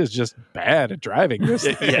 okay, she is just bad at driving this.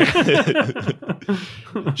 Yeah.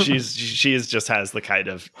 she just has the kind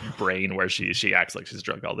of brain where she acts like she's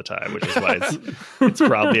drunk all the time, which is why it's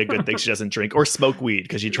probably a good thing she doesn't drink or smoke weed,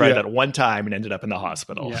 because she tried that one time and ended up in the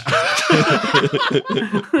hospital. Yeah.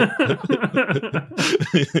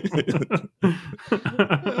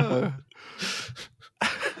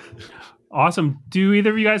 Awesome. Do either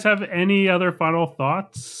of you guys have any other final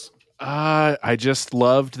thoughts? I just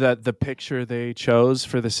loved that the picture they chose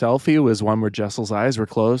for the selfie was one where Jessel's eyes were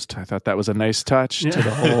closed. I thought that was a nice touch to the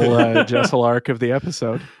whole Jessel arc of the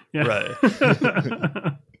episode. Yeah.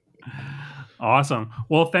 Right. Awesome.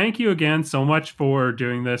 Well, thank you again so much for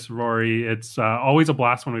doing this, Rory. It's always a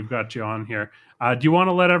blast when we've got you on here. Do you want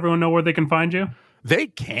to let everyone know where they can find you? They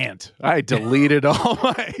can't. I deleted all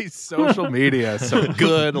my social media, so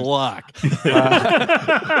good luck.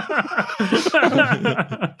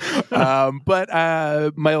 But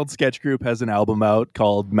my old sketch group has an album out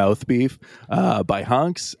called Mouth Beef by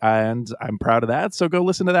Hunks, and I'm proud of that. So go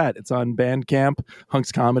listen to that. It's on Bandcamp,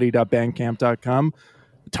 hunkscomedy.bandcamp.com.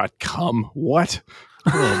 What?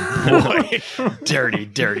 Oh boy. dirty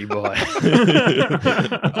boy.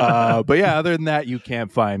 But yeah, other than that, you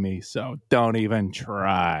can't find me, so don't even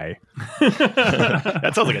try.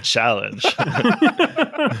 That sounds like a challenge.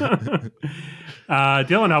 Dylan,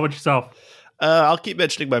 how about yourself? I'll keep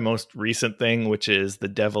mentioning my most recent thing, which is The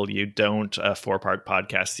Devil You Don't, a 4-part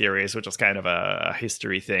podcast series, which is kind of a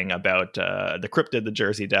history thing about the cryptid, the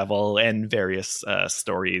Jersey Devil, and various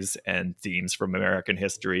stories and themes from American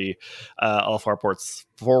history. All 4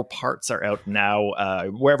 parts are out now.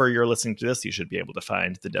 Wherever you're listening to this, you should be able to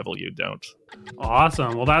find The Devil You Don't.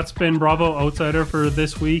 Awesome. Well, that's been Bravo Outsider for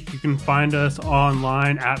this week. You can find us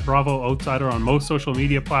online at Bravo Outsider on most social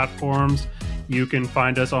media platforms. You can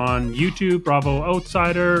find us on YouTube, Bravo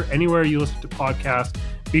Outsider, anywhere you listen to podcasts.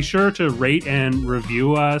 Be sure to rate and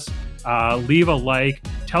review us. Leave a like.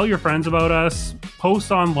 Tell your friends about us.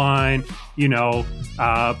 Post online. Print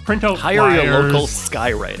out Hire flyers. your local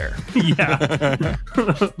skywriter. Yeah.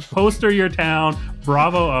 Poster your town.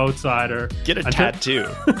 Bravo Outsider. Get a tattoo.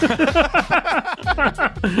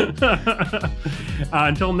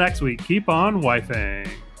 Until next week, keep on wifing.